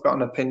topics, I've got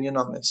an opinion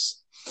on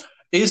this.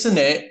 Isn't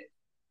it?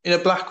 In a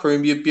black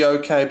room, you'd be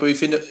okay, but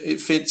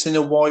if it's in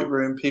a white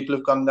room, people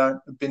have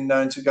been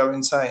known to go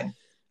insane.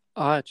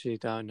 I actually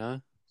don't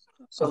know.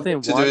 Something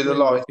I think to a do white with the room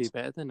would light. be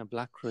better than a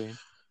black room.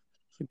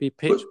 It'd be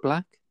pitch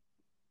black.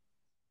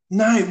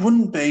 No, it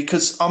wouldn't be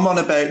because I'm on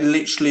about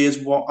literally as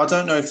what I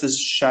don't know if there's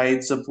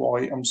shades of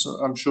white.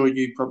 I'm sure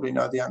you probably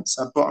know the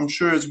answer, but I'm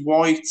sure as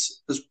white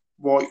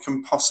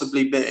can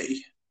possibly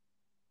be.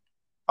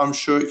 I'm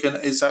sure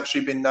it's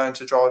actually been known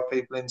to drive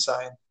people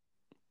insane.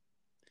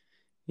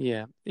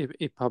 Yeah,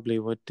 it probably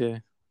would do.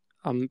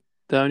 The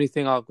only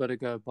thing I've got to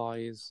go by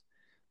is,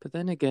 but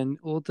then again,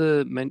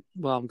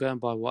 I'm going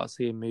by what I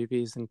see in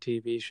movies and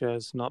TV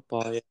shows, not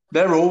by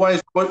They're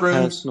always white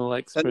rooms. Personal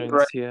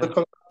experience. Yeah,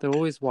 they're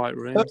always white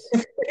rooms.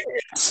 They're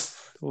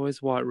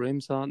always white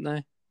rooms, aren't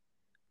they?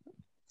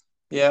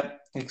 Yeah,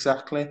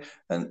 exactly.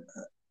 And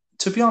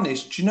to be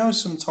honest, do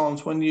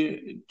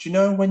you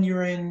know when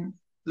you're in,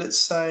 let's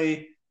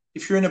say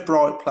if you're in a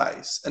bright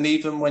place, and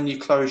even when you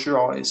close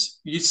your eyes,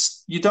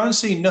 you don't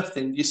see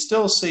nothing. You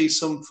still see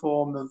some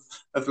form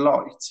of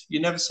light. You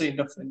never see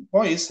nothing.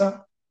 Why is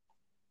that?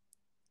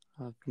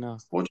 No.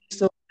 Why do you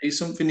still see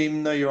something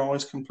even though your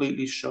eyes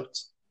completely shut?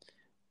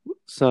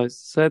 So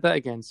say that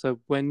again. So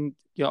when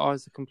your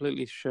eyes are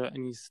completely shut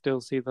and you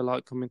still see the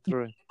light coming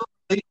through.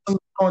 See some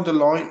kind of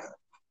light.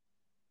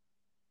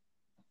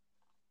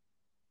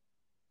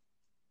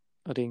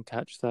 I didn't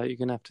catch that. You're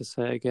gonna have to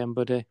say it again,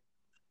 buddy.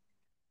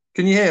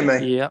 Can you hear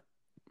me? Yeah.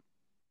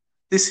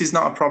 This is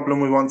not a problem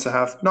we want to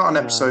have. Not on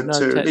No, episode no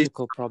 2. At least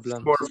technical 4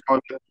 problems. or 5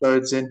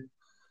 episodes in.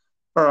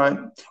 All right.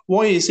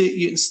 Why is it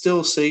you can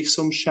still see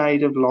some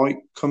shade of light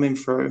coming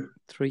through?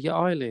 Through your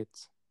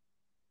eyelids.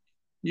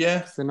 Yeah.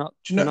 Because they're not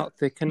Do you they're know? not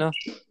thick enough.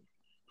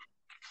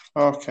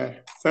 Okay,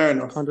 fair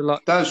enough. Kind of like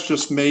That's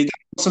just me. That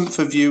wasn't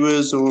for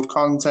viewers or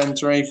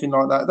content or anything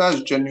like that. That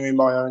was genuinely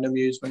my own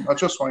amusement. I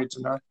just wanted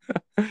to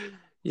know.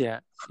 yeah.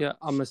 Yeah.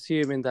 I'm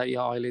assuming that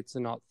your eyelids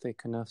are not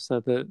thick enough, so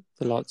the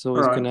light's All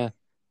always right. gonna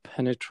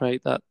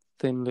penetrate that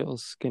thin little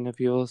skin of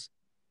yours.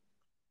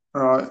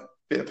 All right.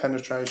 Bit of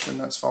penetration.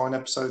 That's fine.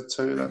 Episode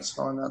 2. That's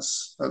fine.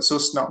 That's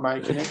us not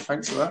making it.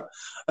 Thanks for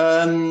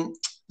that.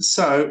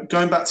 So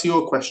going back to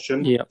your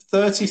question, Yeah.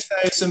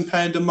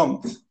 £30,000 a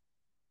month. Did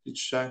you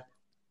say?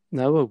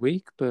 No, a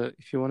week, but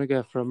if you want to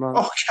go for a month,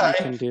 you Okay.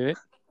 can do it.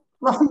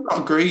 Well, I'm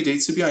not greedy,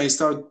 to be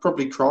honest. I'd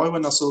probably cry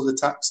when I saw the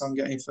tax on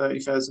getting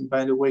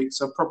 £30,000 a week.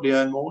 So I'd probably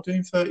earn more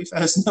doing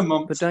 30,000 a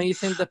month. But don't you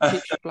think the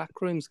pitch black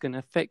room's going to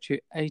affect you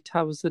 8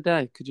 hours a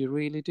day? Could you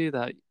really do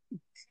that?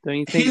 Don't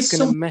you think it's Here's going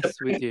to something mess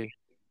with you?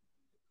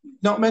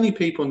 not many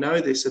people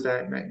know this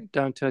about me.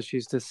 Don't tell she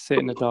used to sit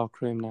in a dark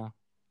room now.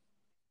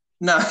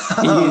 No,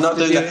 You I'm used not to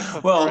doing do it that.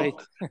 for Well, free.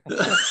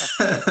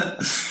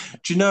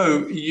 do you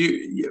know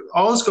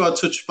I was going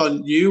to touch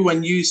upon you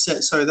when you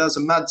said. Sorry, that was a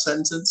mad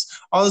sentence.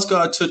 I was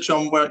going to touch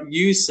on what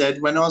you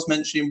said when I was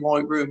mentioning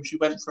white rooms. You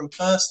went from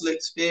personal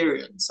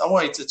experience. I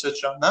wanted to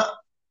touch on that.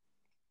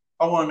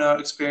 I want to know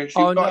experience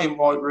Oh you've got no! in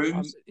white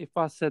rooms. If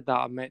I said that,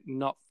 I meant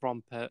not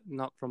from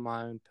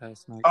my own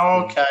personal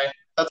Oh, experience. okay,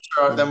 that's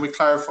right. Yeah, Then we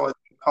clarified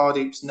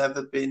Pardeep's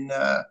never been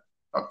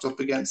locked up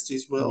against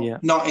his will. yeah,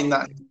 Not in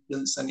that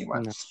instance,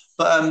 anyway. no.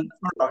 But all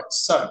right.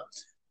 So,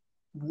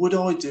 would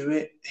I do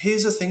it?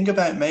 Here's the thing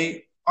about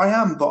me. I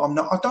am, but I'm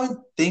not. I don't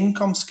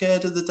think I'm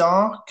scared of the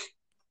dark.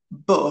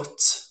 But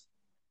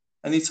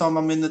anytime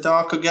I'm in the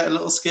dark, I get a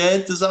little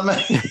scared. Does that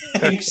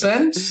make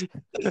sense?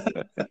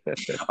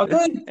 I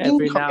don't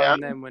Every think I now am.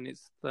 and then when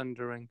it's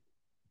thundering.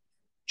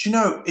 Do you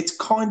know? It's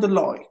kind of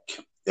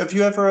like. Have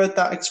you ever heard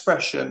that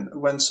expression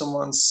when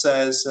someone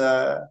says?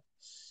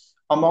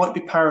 I might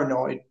be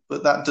paranoid,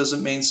 but that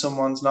doesn't mean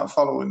someone's not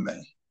following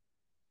me.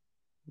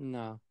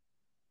 No.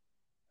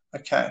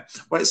 Okay.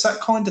 Well, it's that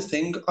kind of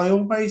thing. I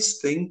always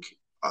think,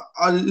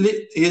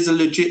 here's a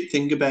legit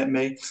thing about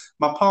me.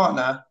 My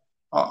partner,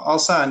 I'll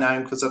say her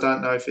name because I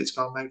don't know if it's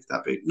going to make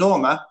that big.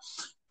 Norma,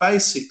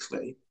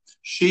 basically,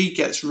 she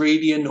gets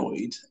really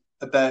annoyed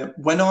about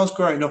when I was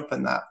growing up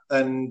and that.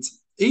 And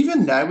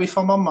even now, if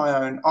I'm on my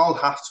own, I'll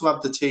have to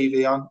have the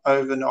TV on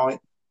overnight.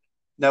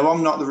 No,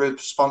 I'm not the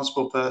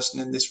responsible person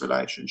in this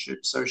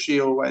relationship. So she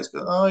always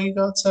goes, "Oh, you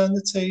got to turn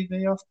the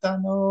TV off,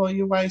 Dan. Oh,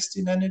 you're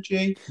wasting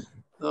energy.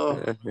 Oh,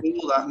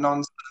 all that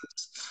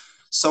nonsense."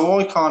 So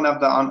I can't have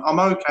that on. I'm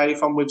okay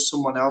if I'm with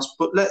someone else,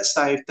 but let's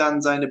say if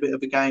Dan's in a bit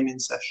of a gaming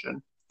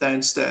session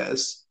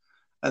downstairs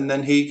and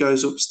then he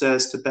goes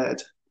upstairs to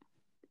bed,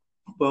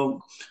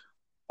 well,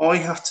 I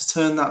have to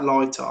turn that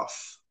light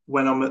off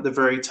when I'm at the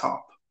very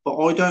top, but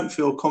I don't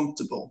feel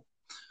comfortable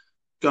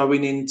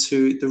going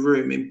into the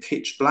room in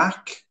pitch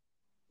black.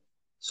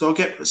 So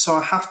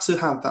I have to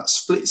have that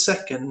split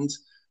second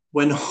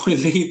when I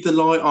leave the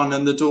light on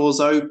and the door's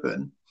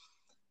open.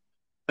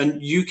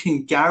 And you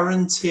can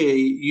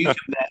guarantee, you can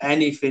bet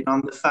anything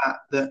on the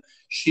fact that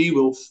she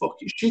will fuck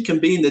it. She can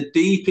be in the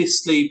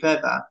deepest sleep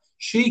ever.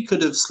 She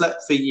could have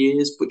slept for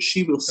years, but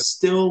she will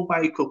still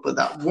wake up at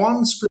that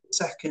one split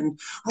second.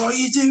 What are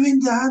you doing,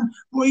 Dan?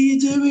 What are you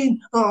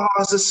doing? Oh, I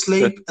was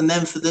asleep. And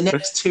then for the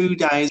next 2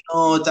 days,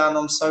 oh, Dan,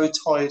 I'm so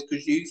tired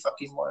because you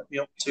fucking woke me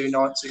up 2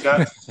 nights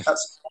ago.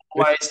 That's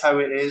always how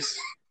it is.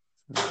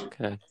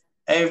 Okay.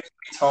 Every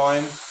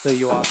time. So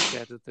you are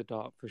scared of the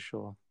dark for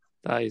sure.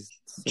 That is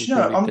Do you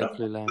something know, you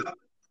definitely learn.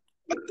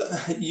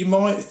 you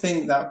might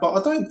think that, but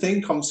I don't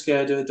think I'm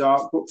scared of the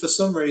dark. But for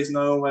some reason,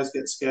 I always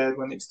get scared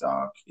when it's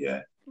dark.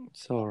 Yeah,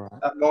 It's all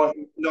right. that might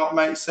not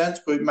make sense,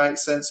 but it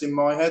makes sense in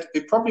my head.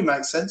 It probably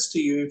makes sense to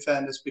you, in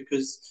fairness,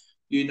 because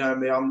you know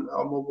me. I'm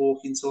a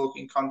walking,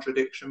 talking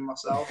contradiction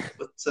myself.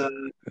 But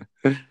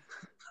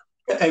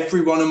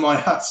every one of my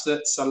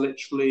assets I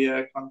literally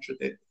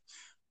contradict.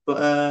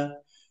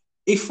 But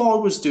if I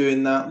was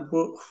doing that,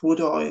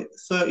 would I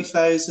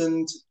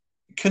 30,000?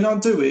 Can I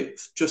do it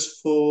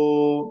just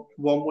for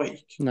 1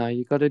 week? No,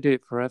 you got to do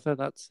it forever.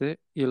 That's it.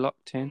 You're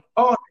locked in.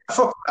 Oh,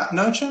 fuck that.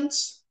 No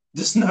chance.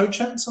 There's no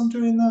chance I'm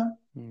doing that.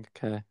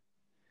 Okay.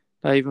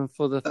 Not even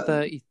for the Uh,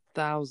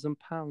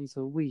 £30,000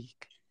 a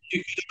week. you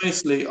could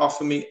honestly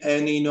offer me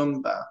any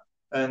number,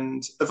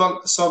 So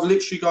I've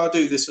literally got to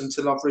do this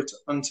until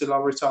I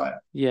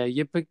retire. Yeah,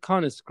 you'd be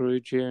kind of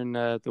screwed during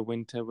the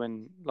winter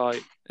when,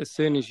 like, as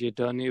soon as you're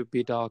done, it would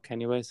be dark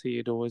anyway, so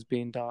you'd always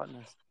be in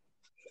darkness.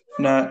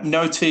 No,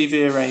 no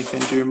TV or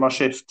anything during my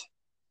shift.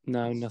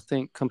 No,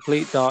 nothing.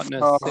 Complete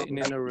darkness, Oh, sitting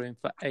in a room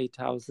for 8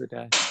 hours a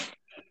day.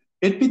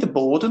 it'd be the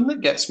boredom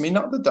that gets me,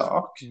 not the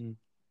dark. Mm,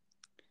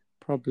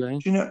 probably.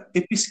 Do you know,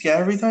 it'd be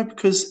scary though,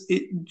 because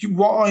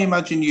what I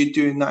imagine you'd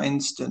do in that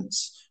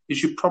instance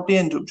is you'd probably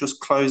end up just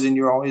closing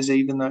your eyes,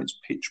 even though it's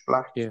pitch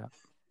black. Yeah.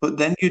 But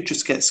then you'd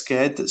just get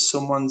scared that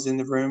someone's in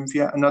the room with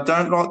you. And I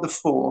don't like the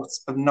thought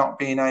of not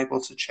being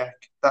able to check.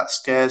 That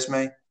scares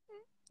me.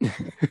 I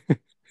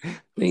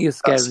think you're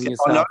scaring I know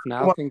yourself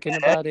now thinking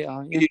about it,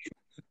 aren't you?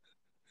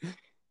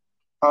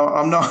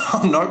 I'm not.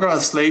 I'm not going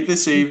to sleep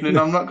this evening.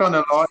 I'm not going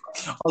to lie.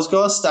 I was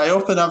going to stay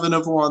up and have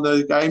another one of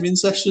those gaming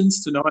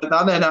sessions tonight.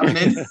 That ain't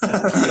happening.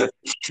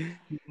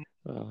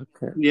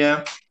 Okay.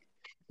 Yeah,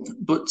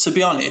 but to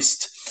be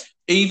honest,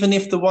 even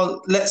if there was,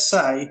 let's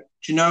say,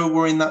 do you know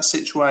we're in that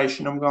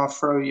situation? I'm going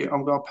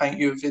to paint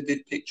you a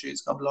vivid picture.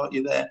 It's going to be like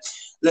you're there.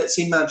 Let's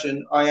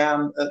imagine I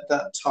am at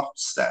that top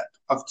step.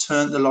 I've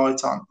turned the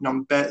light on and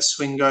I'm about to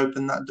swing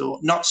open that door.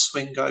 Not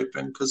swing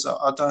open because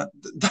I don't,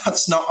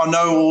 that's not, I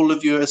know all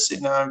of you are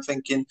sitting there and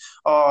thinking,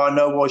 oh, I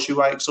know why she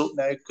wakes up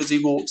now because he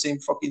walks in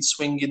fucking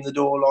swinging the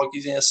door like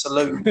he's in a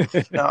saloon.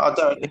 No, I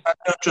don't.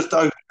 I just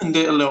opened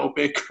it a little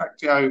bit,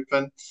 cracked it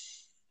open.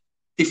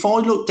 If I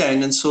looked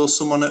down and saw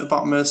someone at the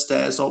bottom of the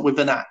stairs, like with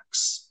an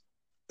axe,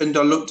 and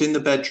I looked in the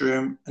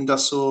bedroom and I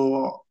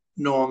saw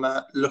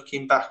Norma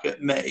looking back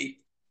at me,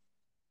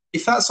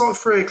 if that's like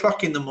 3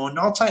 o'clock in the morning,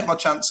 I'll take my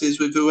chances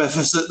with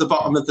whoever's at the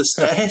bottom of the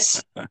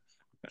stairs.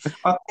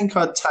 I think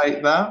I'd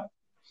take that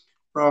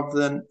rather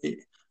than.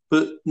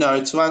 But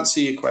no, to answer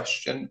your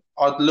question,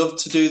 I'd love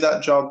to do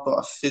that job, but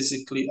I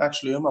physically,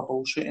 actually, am I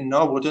bullshitting?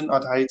 No, I wouldn't.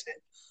 I'd hate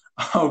it.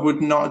 I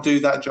would not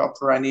do that job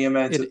for any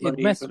amount of It'd money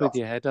it mess would with offer.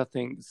 your head, I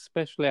think,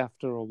 especially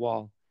after a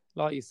while.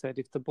 Like you said,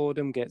 if the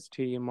boredom gets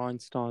to you, your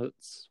mind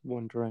starts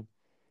wandering.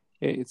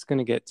 It's going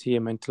to get to you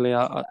mentally.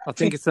 I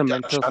think it's a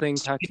mental thing,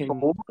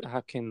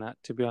 hacking that,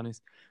 to be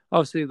honest.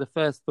 Obviously, the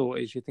first thought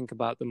is you think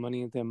about the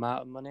money, the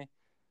amount of money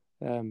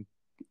on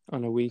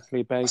a weekly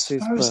I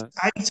basis. suppose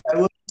 8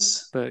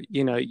 hours. But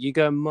you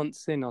go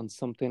months in on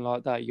something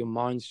like that, your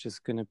mind's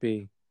just going to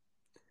be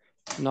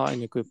not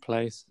in a good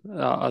place.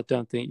 I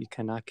don't think you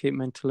can hack it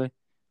mentally.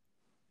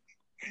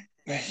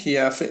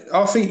 Yeah,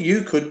 I think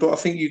you could, but I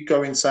think you'd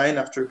go insane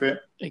after a bit.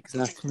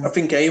 Exactly. I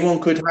think anyone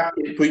could hack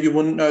it, but you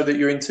wouldn't know that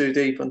you're in too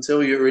deep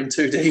until you're in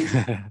too deep.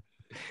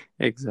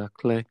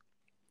 Exactly.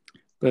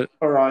 But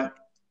All right.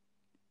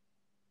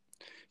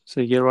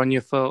 so you're on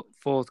your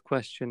fourth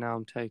question now.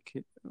 I'm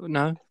taking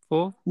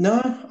fourth.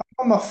 No, I'm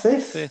on my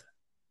fifth.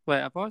 Wait,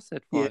 have I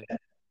said Yeah. five?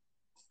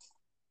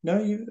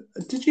 No,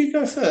 did you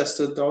go first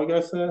or did I go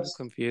I'm first?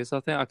 confused.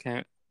 I think I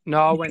can't. No,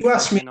 I went You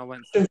asked me second. I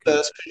went a question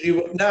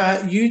second.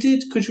 first. You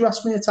did because you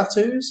asked me your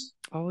tattoos.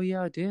 Oh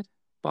yeah, I did.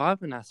 But I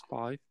haven't asked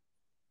five.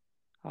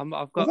 I've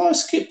Have got I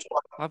skipped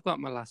one? I've got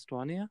my last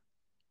one here.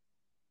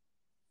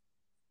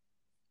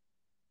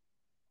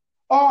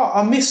 Oh,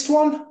 I missed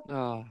one.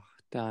 Oh,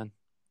 Dan,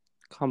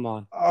 come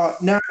on.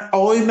 Now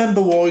I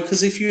remember why.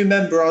 Because if you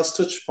remember, I was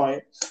touched by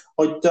it.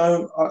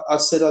 I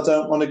said I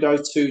don't want to go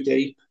too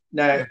deep.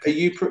 Now, are Okay.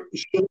 you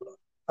sure?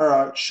 All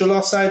right. Shall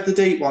I save the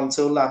deep one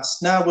till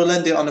last? Now we'll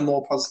end it on a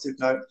more positive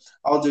note.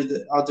 I'll do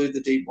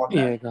the deep one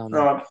now. Yeah, go on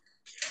then. Right.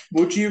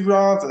 Would you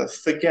rather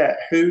forget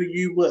who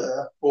you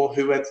were or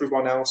who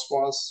everyone else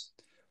was?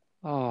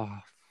 Oh,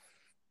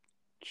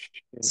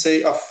 shit.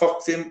 See, I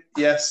fucked him.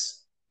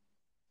 Yes,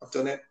 I've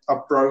done it.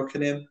 I've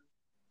broken him.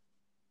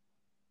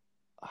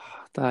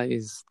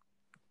 That's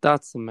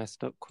a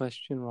messed up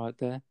question right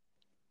there.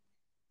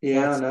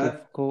 Yeah, That's I know.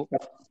 difficult.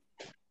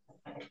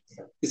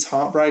 It's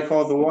heartbreak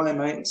either way,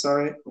 mate.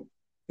 Sorry.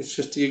 It's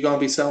just you're gonna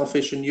be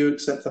selfish and you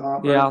accept the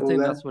heartbreak. Yeah, I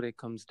think that's what it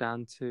comes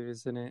down to,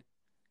 isn't it?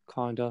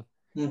 Kind of.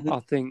 Mm-hmm. I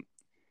think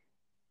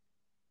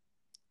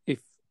if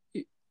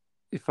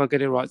I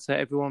get it right, so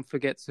everyone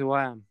forgets who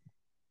I am,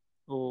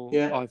 or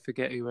I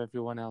forget who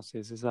everyone else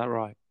is. Is that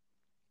right?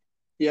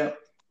 Yeah.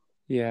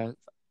 Yeah.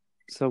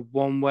 So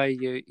one way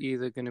you're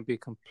either going to be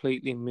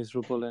completely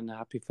miserable and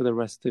happy for the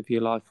rest of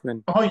your life,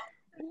 or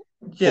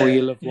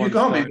your loved ones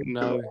don't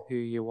know who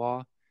you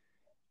are,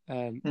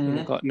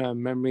 you've got no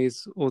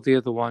memories, or the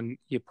other one,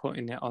 you're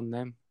putting it on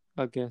them,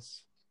 I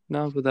guess.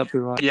 No, would that be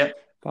right? Yeah.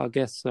 But I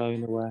guess so,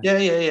 in a way.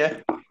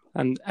 Yeah.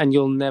 And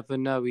you'll never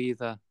know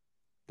either.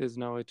 There's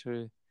no way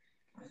to...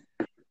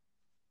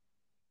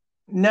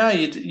 No,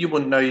 you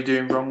wouldn't know you're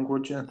doing wrong,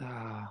 would you?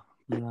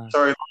 No.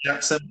 Sorry, my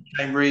accent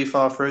came really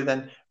far through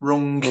then.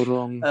 Wrong.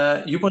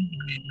 You wouldn't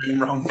know you're doing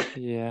wrong.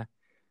 Yeah.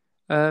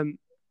 I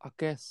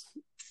guess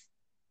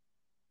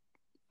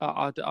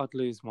I'd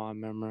lose my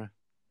memory.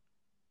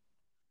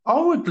 I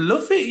would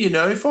love it,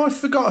 if I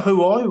forgot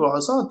who I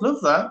was, I'd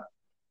love that.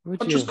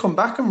 I'd just come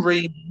back and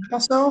read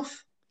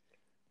myself.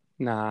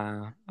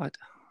 Nah, I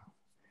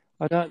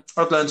don't.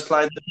 I'd learn to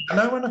play the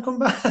piano when I come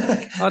back.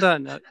 I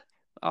don't know.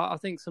 I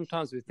think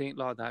sometimes we think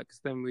like that because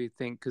then we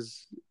think,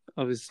 because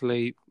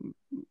obviously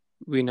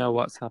we know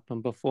what's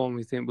happened before and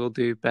we think we'll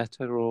do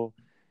better or,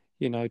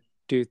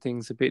 do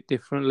things a bit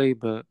differently,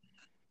 but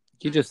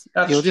you'll That's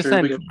just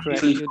true. We end could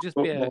up easily you'll just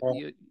fuck be up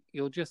more.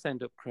 you'll just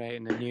end up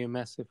creating a new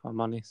mess, if I'm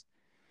honest.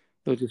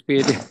 It'll just be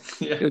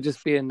Yeah, it'll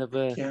just be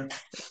another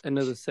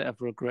yeah. set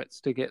of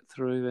regrets to get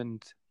through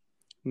and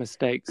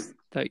mistakes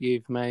that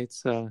you've made.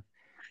 So,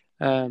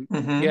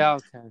 Mm-hmm. yeah,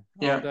 okay,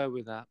 I'll Yeah. go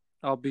with that.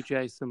 I'll be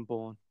Jason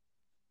Bourne.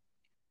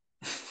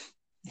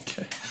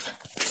 Okay.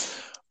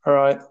 All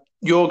right.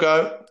 Your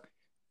go.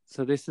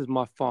 So this is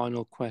my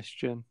final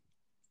question.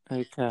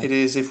 Okay, It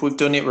is if we've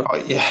done it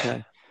right. Yeah.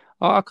 okay.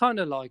 I kind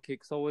of like it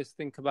because I always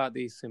think about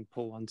these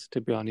simple ones,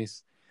 to be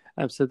honest.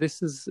 So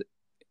this is,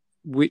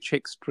 which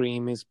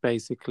extreme is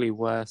basically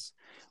worse?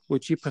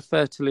 Would you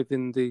prefer to live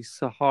in the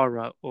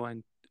Sahara or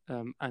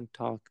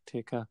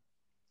Antarctica?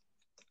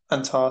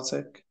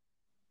 Antarctic.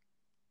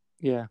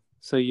 Yeah.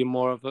 So you're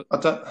more of a. I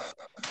don't.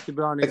 To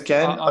be honest,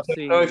 Again, I I've don't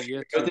seen know you. if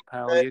You're you too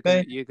pale. know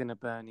me. You're gonna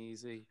burn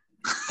easy.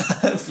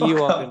 You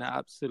Fuck are gonna off.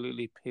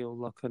 absolutely peel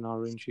like an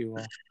orange. You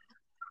are.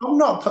 I'm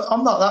not.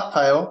 I'm not that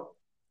pale.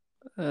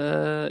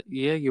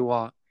 Yeah, you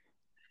are.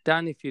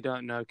 Dan, if you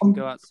don't know, can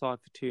go I'm, outside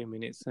for 2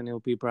 minutes and he'll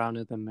be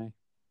browner than me.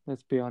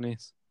 Let's be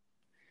honest.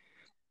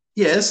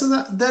 yeah. So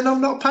that then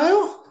I'm not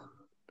pale.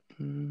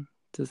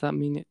 Does that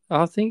mean it?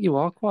 I think you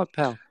are quite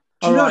pale.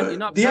 Do All you right, you're know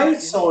not the pale. You're not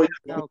outside?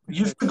 that pale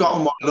You've compared to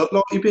forgotten what I Rebecca. look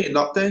like. You've been in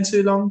lockdown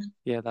too long.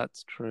 Yeah,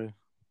 that's true.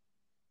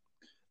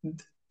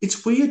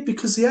 It's weird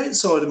because the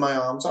outside of my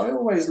arms, I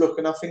always look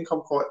and I think I'm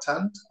quite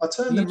tanned. I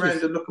turn You them round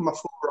just. and look at my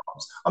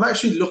forearms. I'm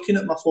actually looking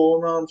at my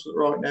forearms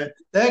right now.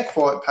 They're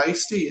quite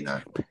pasty.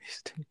 Yeah,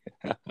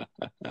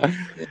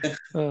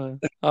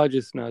 I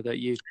just know that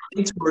you. I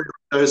need to remove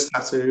those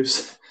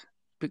tattoos.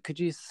 But could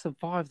you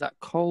survive that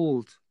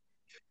cold?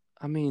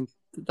 I mean,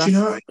 Do you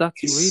know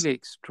that's it's really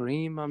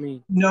extreme. I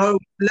mean, no,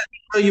 let me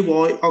tell you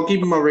why. I'll give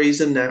you my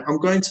reason now. I'm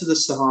going to the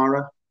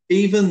Sahara,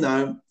 even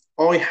though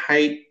I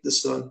hate the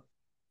sun.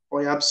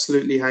 I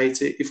absolutely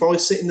hate it. If I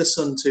sit in the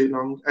sun too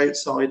long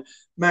outside,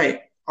 mate,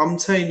 I'm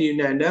telling you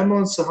now I'm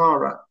on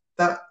Sahara,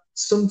 that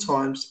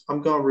sometimes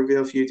I'm going to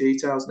reveal a few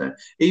details now.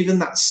 Even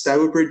that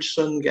Stourbridge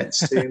sun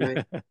gets to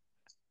me.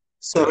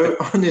 So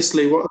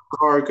honestly, what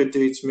Sahara could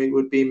do to me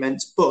would be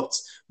immense. But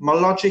my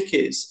logic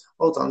is,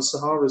 hold on,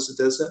 Sahara's a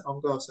desert. I'm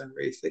going to sound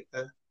really thick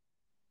there.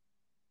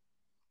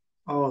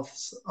 Oh,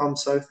 I'm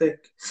so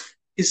thick.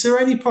 Is there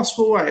any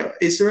possible way?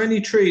 Is there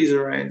any trees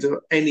around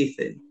or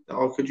anything that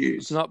I could I've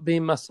use? not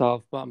been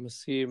myself, but I'm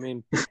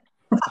assuming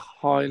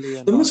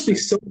highly There must be unlikely.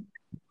 some.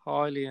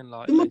 Highly There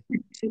must unlikely. be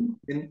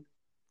something.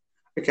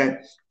 Okay.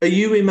 Are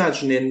you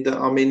imagining that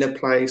I'm in a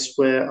place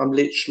where I'm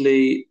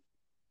literally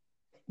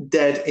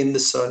dead in the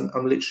sun?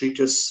 I'm literally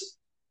just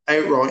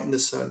outright in the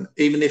sun.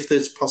 Even if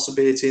there's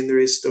possibility and there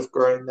is stuff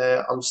growing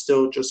there, I'm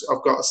still just,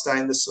 I've got to stay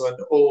in the sun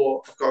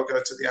or I've got to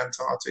go to the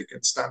Antarctic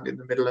and stand in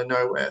the middle of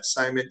nowhere.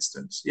 Same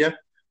instance. Yeah.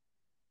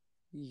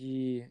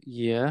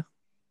 Yeah.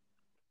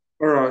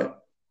 All right.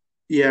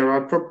 Yeah,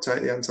 I'd probably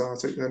take the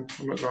Antarctic then.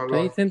 I'm not going to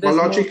Don't you lie. think My there's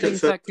more logic at things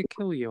first, that could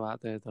kill you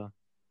out there, though?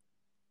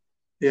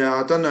 yeah,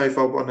 I don't know if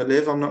I want to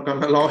live. I'm not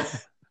going to lie.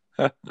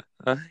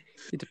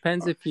 It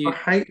depends if I you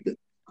hate it.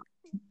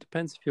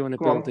 depends if you want to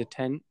Go build a on.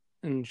 tent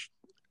and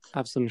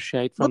have some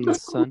shade What from the the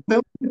fuck sun.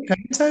 build a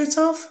tent out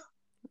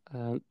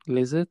of?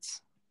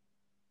 Lizards.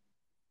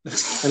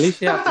 At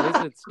least you have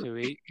lizards to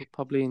eat. You'll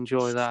probably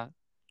enjoy that.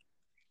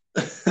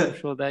 I'm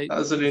sure they. That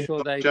was an I'm sure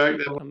inside they.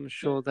 joke there. I'm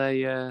sure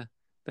they're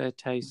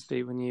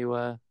tasty when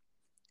you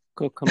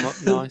cook them up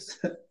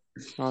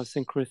nice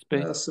and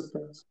crispy. I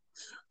suppose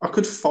I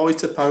could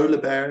fight a polar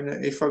bear,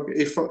 and if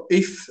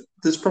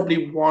there's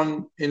probably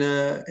one in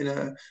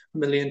a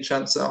million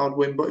chance that I'd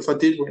win. But if I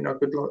did win, I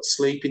could like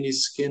sleep in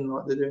his skin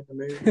like they do in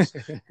the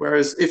movies.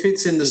 Whereas if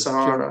it's in the Just jump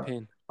Sahara,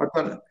 in. I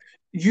don't know.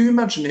 You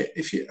imagine it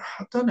if you.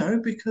 I don't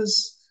know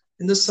because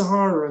in the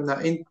Sahara and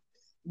that in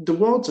the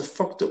world's a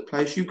fucked up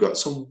place. You've got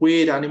some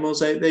weird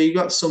animals out there. You've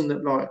got some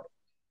that like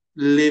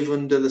live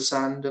under the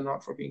sand and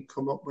not fucking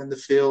come up when they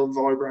feel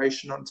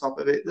vibration on top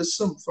of it. There's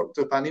some fucked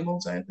up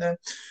animals out there.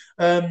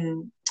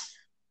 Um,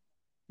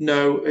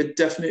 no, it'd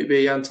definitely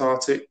be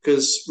Antarctic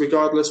because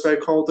regardless of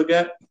how cold I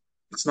get,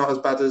 it's not as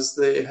bad as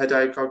the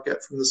headache I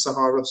get from the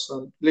Sahara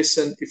sun.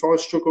 Listen, if I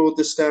struggle with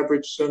the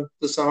Stourbridge sun,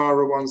 the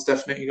Sahara one's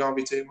definitely going to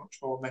be too much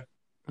for me.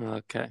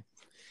 Okay.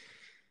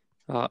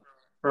 Uh,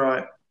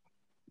 Right.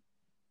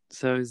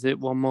 so is it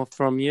one more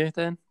from you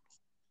then?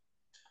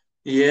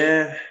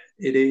 Yeah,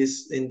 it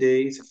is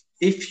indeed.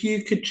 If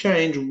you could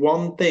change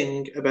one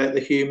thing about the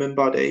human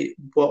body,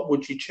 what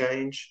would you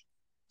change?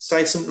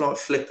 Say something like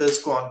flippers,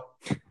 go on,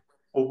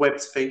 or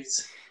webbed feet,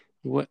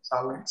 What?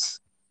 balance.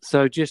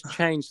 So just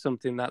change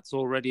something that's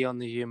already on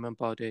the human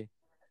body.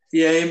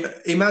 Yeah,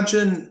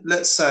 imagine,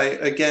 let's say,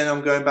 again,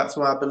 I'm going back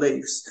to our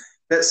beliefs.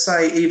 Let's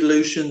say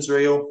evolution's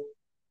real.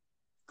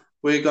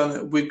 We've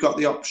got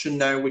the option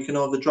now. We can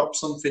either drop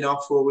something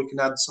off or we can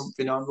add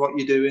something on. What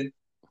you doing?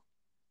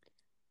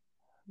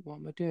 What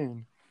am I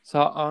doing? So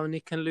I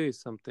only can lose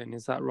something.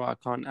 Is that right? I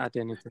can't add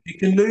anything. You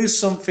can lose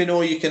something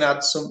or you can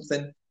add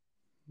something.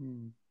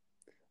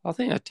 I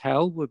think a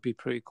tail would be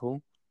pretty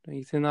cool. Don't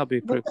you think that'd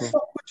be pretty What the cool?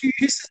 fuck would you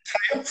use the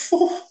tail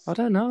for? I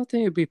don't know. I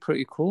think it'd be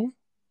pretty cool.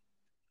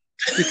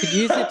 You could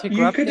use it to You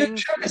grab could have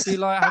things. It'd be chosen.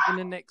 like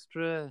having an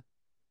extra,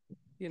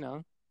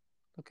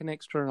 like an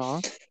extra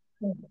arm.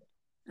 All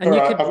And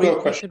right, I've got a you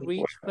question could for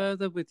reach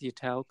further with your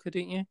tail,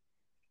 couldn't you?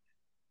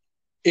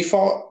 if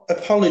I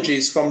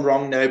apologies if I'm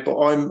wrong now, but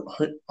I'm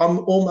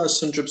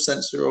almost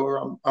 100%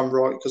 sure I'm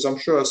right because I'm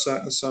sure a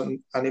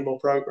certain animal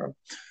program.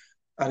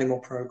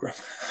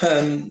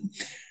 Um,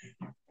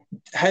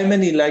 how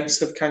many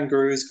legs have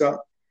kangaroos got?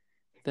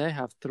 They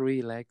have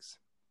 3 legs.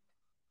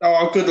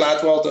 Oh, good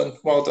lad, well done,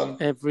 well done.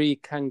 Every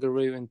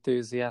kangaroo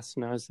enthusiast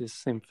knows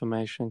this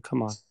information.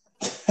 Come on.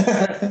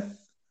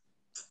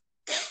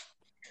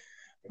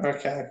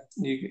 Okay,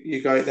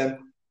 you got it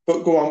then.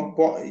 But go on,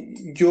 what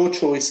your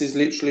choice is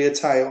literally a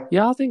tail.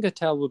 Yeah, I think a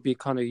tail would be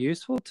kind of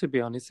useful, to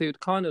be honest. It would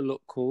kind of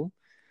look cool.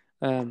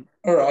 All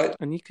right,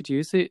 And you could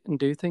use it and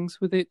do things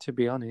with it, to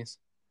be honest.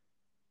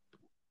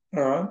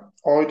 all right.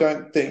 I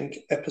don't think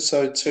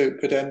episode 2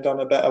 could end on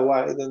a better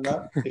way than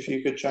that. If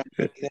you could change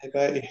anything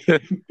about your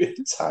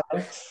tail,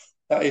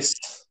 that is.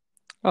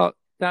 Oh,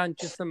 Dan,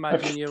 just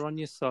imagine Okay. you're on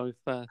your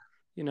sofa.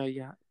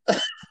 You're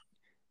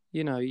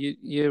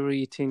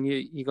eating.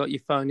 You got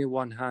your phone in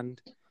one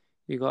hand.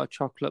 You got a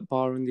chocolate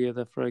bar in the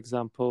other, for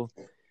example.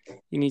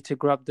 You need to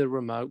grab the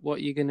remote. What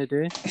are you gonna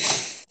do?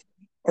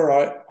 All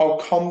right, I'll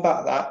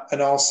combat that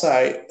and I'll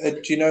say,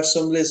 do you know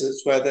some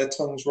lizards where their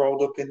tongue's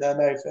rolled up in their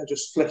mouth and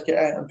just flick it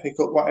out and pick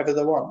up whatever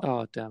they want?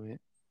 Oh, damn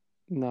it!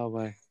 No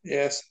way.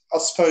 Yes, I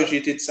suppose you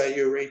did say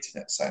you were eating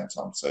at the same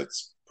time, so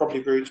it's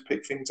probably rude to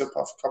pick things up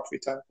off a coffee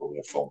table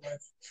with a full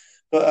mouth.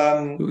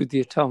 But With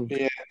your tongue,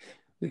 yeah,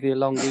 with your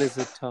long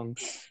lizard tongue.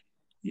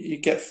 you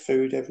get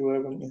food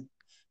everywhere, wouldn't you?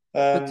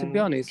 But to be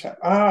honest, Okay.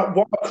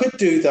 What I could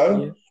do yeah,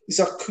 though is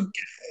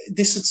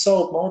this would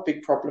solve my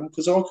big problem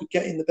because I could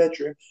get in the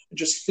bedroom and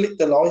just flick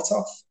the light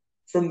off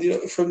from the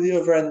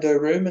other end of the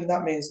room, and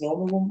that means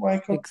Norma won't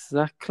wake up.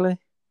 exactly.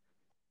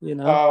 You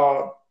know,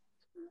 Oh,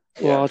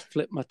 or yeah. I'd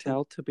flip my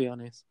tail. To be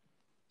honest,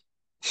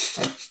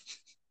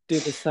 do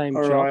the same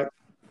All job. right.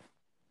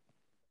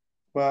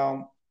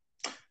 Well,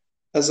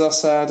 as I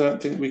say, I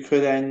don't think we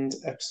could end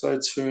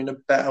episode 2 in a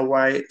better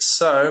way.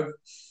 So,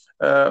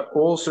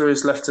 all there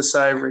is left to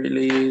say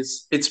really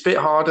is it's a bit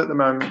hard at the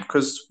moment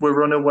because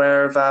we're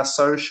unaware of our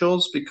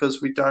socials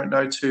because we don't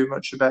know too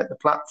much about the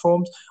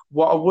platforms.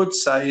 What I would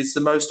say is the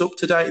most up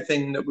to date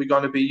thing that we're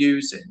going to be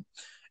using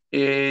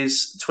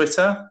is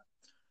Twitter. Yep.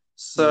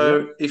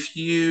 So if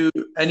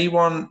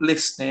anyone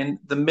listening,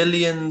 the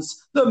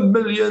millions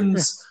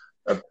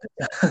of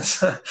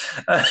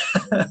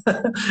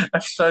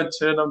episode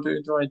 2, and I'm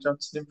doing Dwayne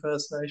Johnson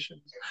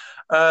impersonations.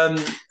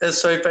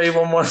 So if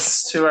anyone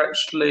wants to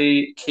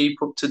actually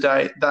keep up to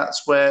date,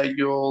 that's where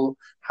you'll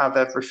have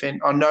everything.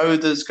 I know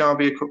there's going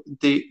to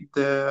be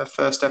the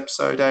first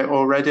episode out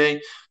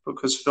already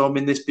because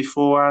filming this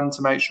beforehand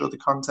to make sure the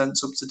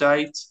content's up to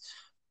date.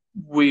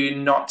 We're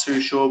not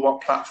too sure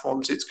what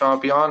platforms it's going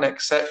to be on,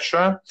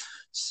 etc.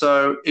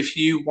 So if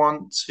you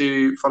want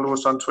to follow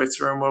us on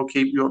Twitter and we'll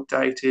keep you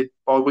updated,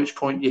 by which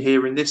point you're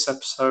hearing this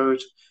episode,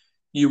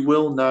 you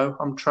will know.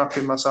 I'm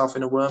trapping myself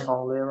in a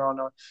wormhole here, aren't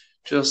I?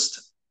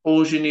 Just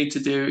all you need to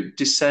do,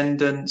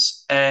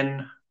 Descendants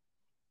N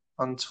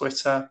on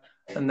Twitter,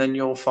 and then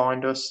you'll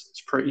find us.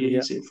 It's pretty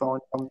Yep. easy to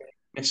find.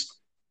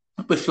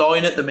 We're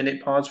flying at the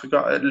minute, Pods. We've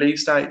got at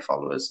least 8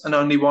 followers, and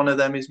only one of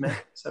them is me.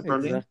 So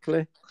brilliant.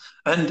 Exactly.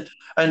 And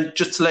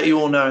just to let you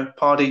all know,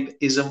 Pardy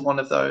isn't one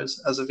of those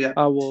as of yet.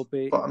 I will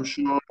be. But I'm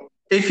sure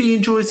if he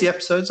enjoys the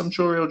episodes, I'm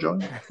sure he'll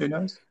join. Who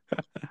knows?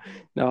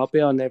 No, I'll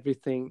be on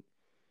everything.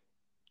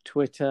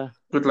 Twitter,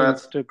 Good lad.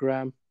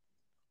 Instagram.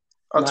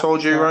 I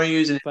told you, we're only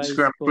using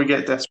Instagram if we Facebook,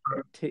 get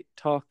desperate.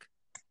 TikTok,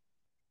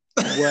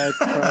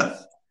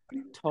 WordPress,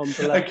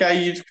 Tumblr.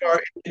 Okay, you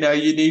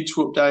need to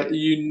update.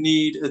 You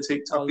need a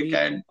TikTok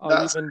account.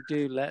 I'll even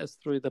do letters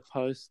through the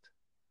post.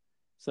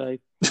 So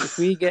if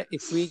we get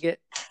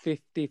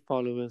 50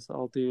 followers,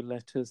 I'll do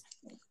letters.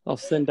 I'll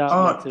send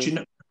out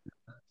letters.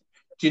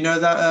 Do you know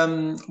that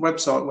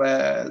website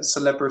where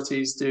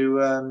celebrities do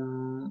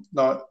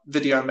like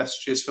video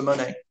messages for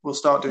money? We'll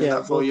start doing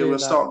that for you. We'll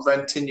start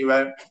renting you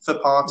out for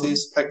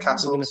parties at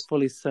castles. We're going to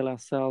fully sell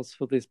ourselves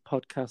for this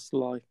podcast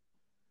life.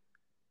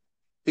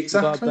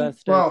 Exactly. We've got a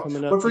birthday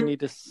coming up. We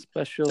need a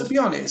special. To be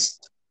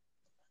honest,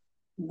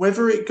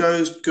 whether it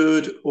goes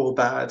good or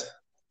bad,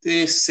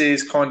 this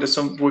is kind of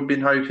something we've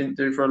been hoping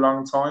to do for a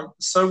long time.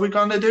 So we're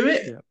going to do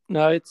it. Yeah.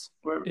 No, it's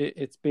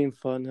been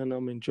fun and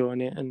I'm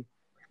enjoying it, and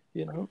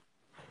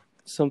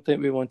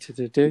something we wanted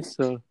to do.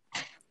 So.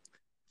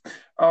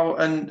 Oh,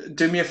 and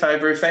do me a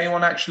favour, if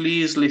anyone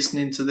actually is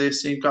listening to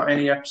this, and you've got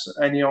any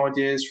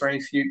ideas for any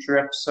future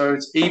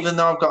episodes, even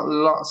though I've got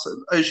lots of,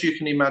 as you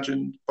can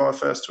imagine, by the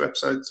first 2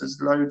 episodes, there's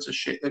loads of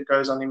shit that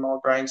goes on in my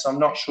brain, so I'm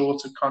not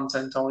short of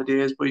content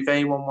ideas, but if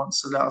anyone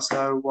wants to let us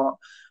know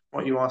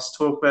what you want us to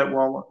talk about,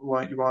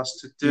 what you want us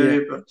to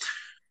do, but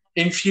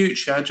in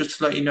future, just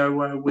to let you know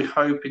where we're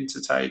hoping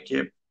to take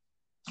it,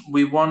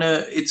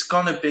 there's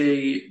gonna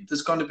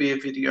be a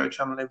video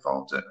channel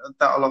involved.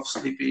 That'll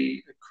obviously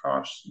be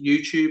across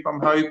YouTube,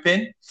 I'm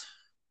hoping.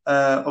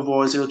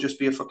 Otherwise, it'll just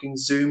be a fucking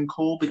Zoom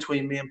call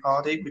between me and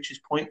Pardy, which is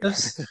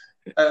pointless.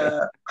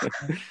 Uh,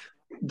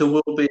 there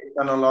will be a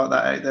channel like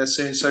that out there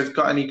soon. So if you've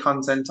got any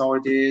content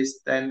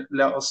ideas, then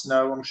let us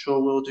know. I'm sure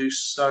we'll do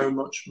so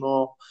much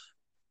more.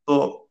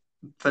 But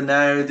for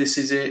now, this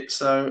is it.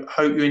 So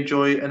hope you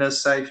enjoy it. And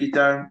as I say, if you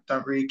don't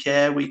really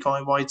care. We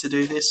can't wait to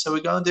do this, so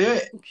we're going to do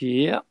it.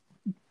 Yeah.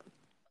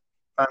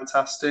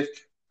 Fantastic.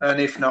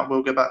 And if not,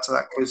 we'll go back to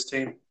that quiz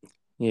team.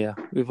 Yeah,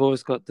 we've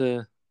always got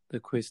the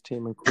quiz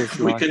team and quiz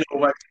We life. can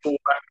always fall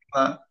back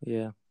on that.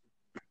 Yeah.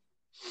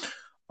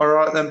 All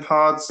right then,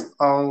 Pards.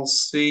 I'll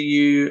see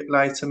you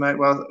later, mate.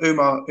 Well,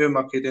 Umar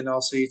kidding.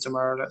 I'll see you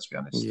tomorrow. Let's be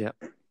honest. Yeah.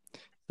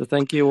 So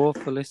thank you all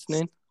for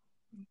listening,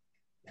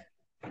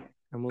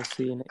 and we'll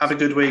see you next. Have a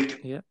good week.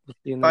 Yeah, we'll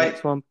see you in the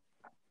next one.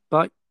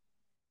 Bye.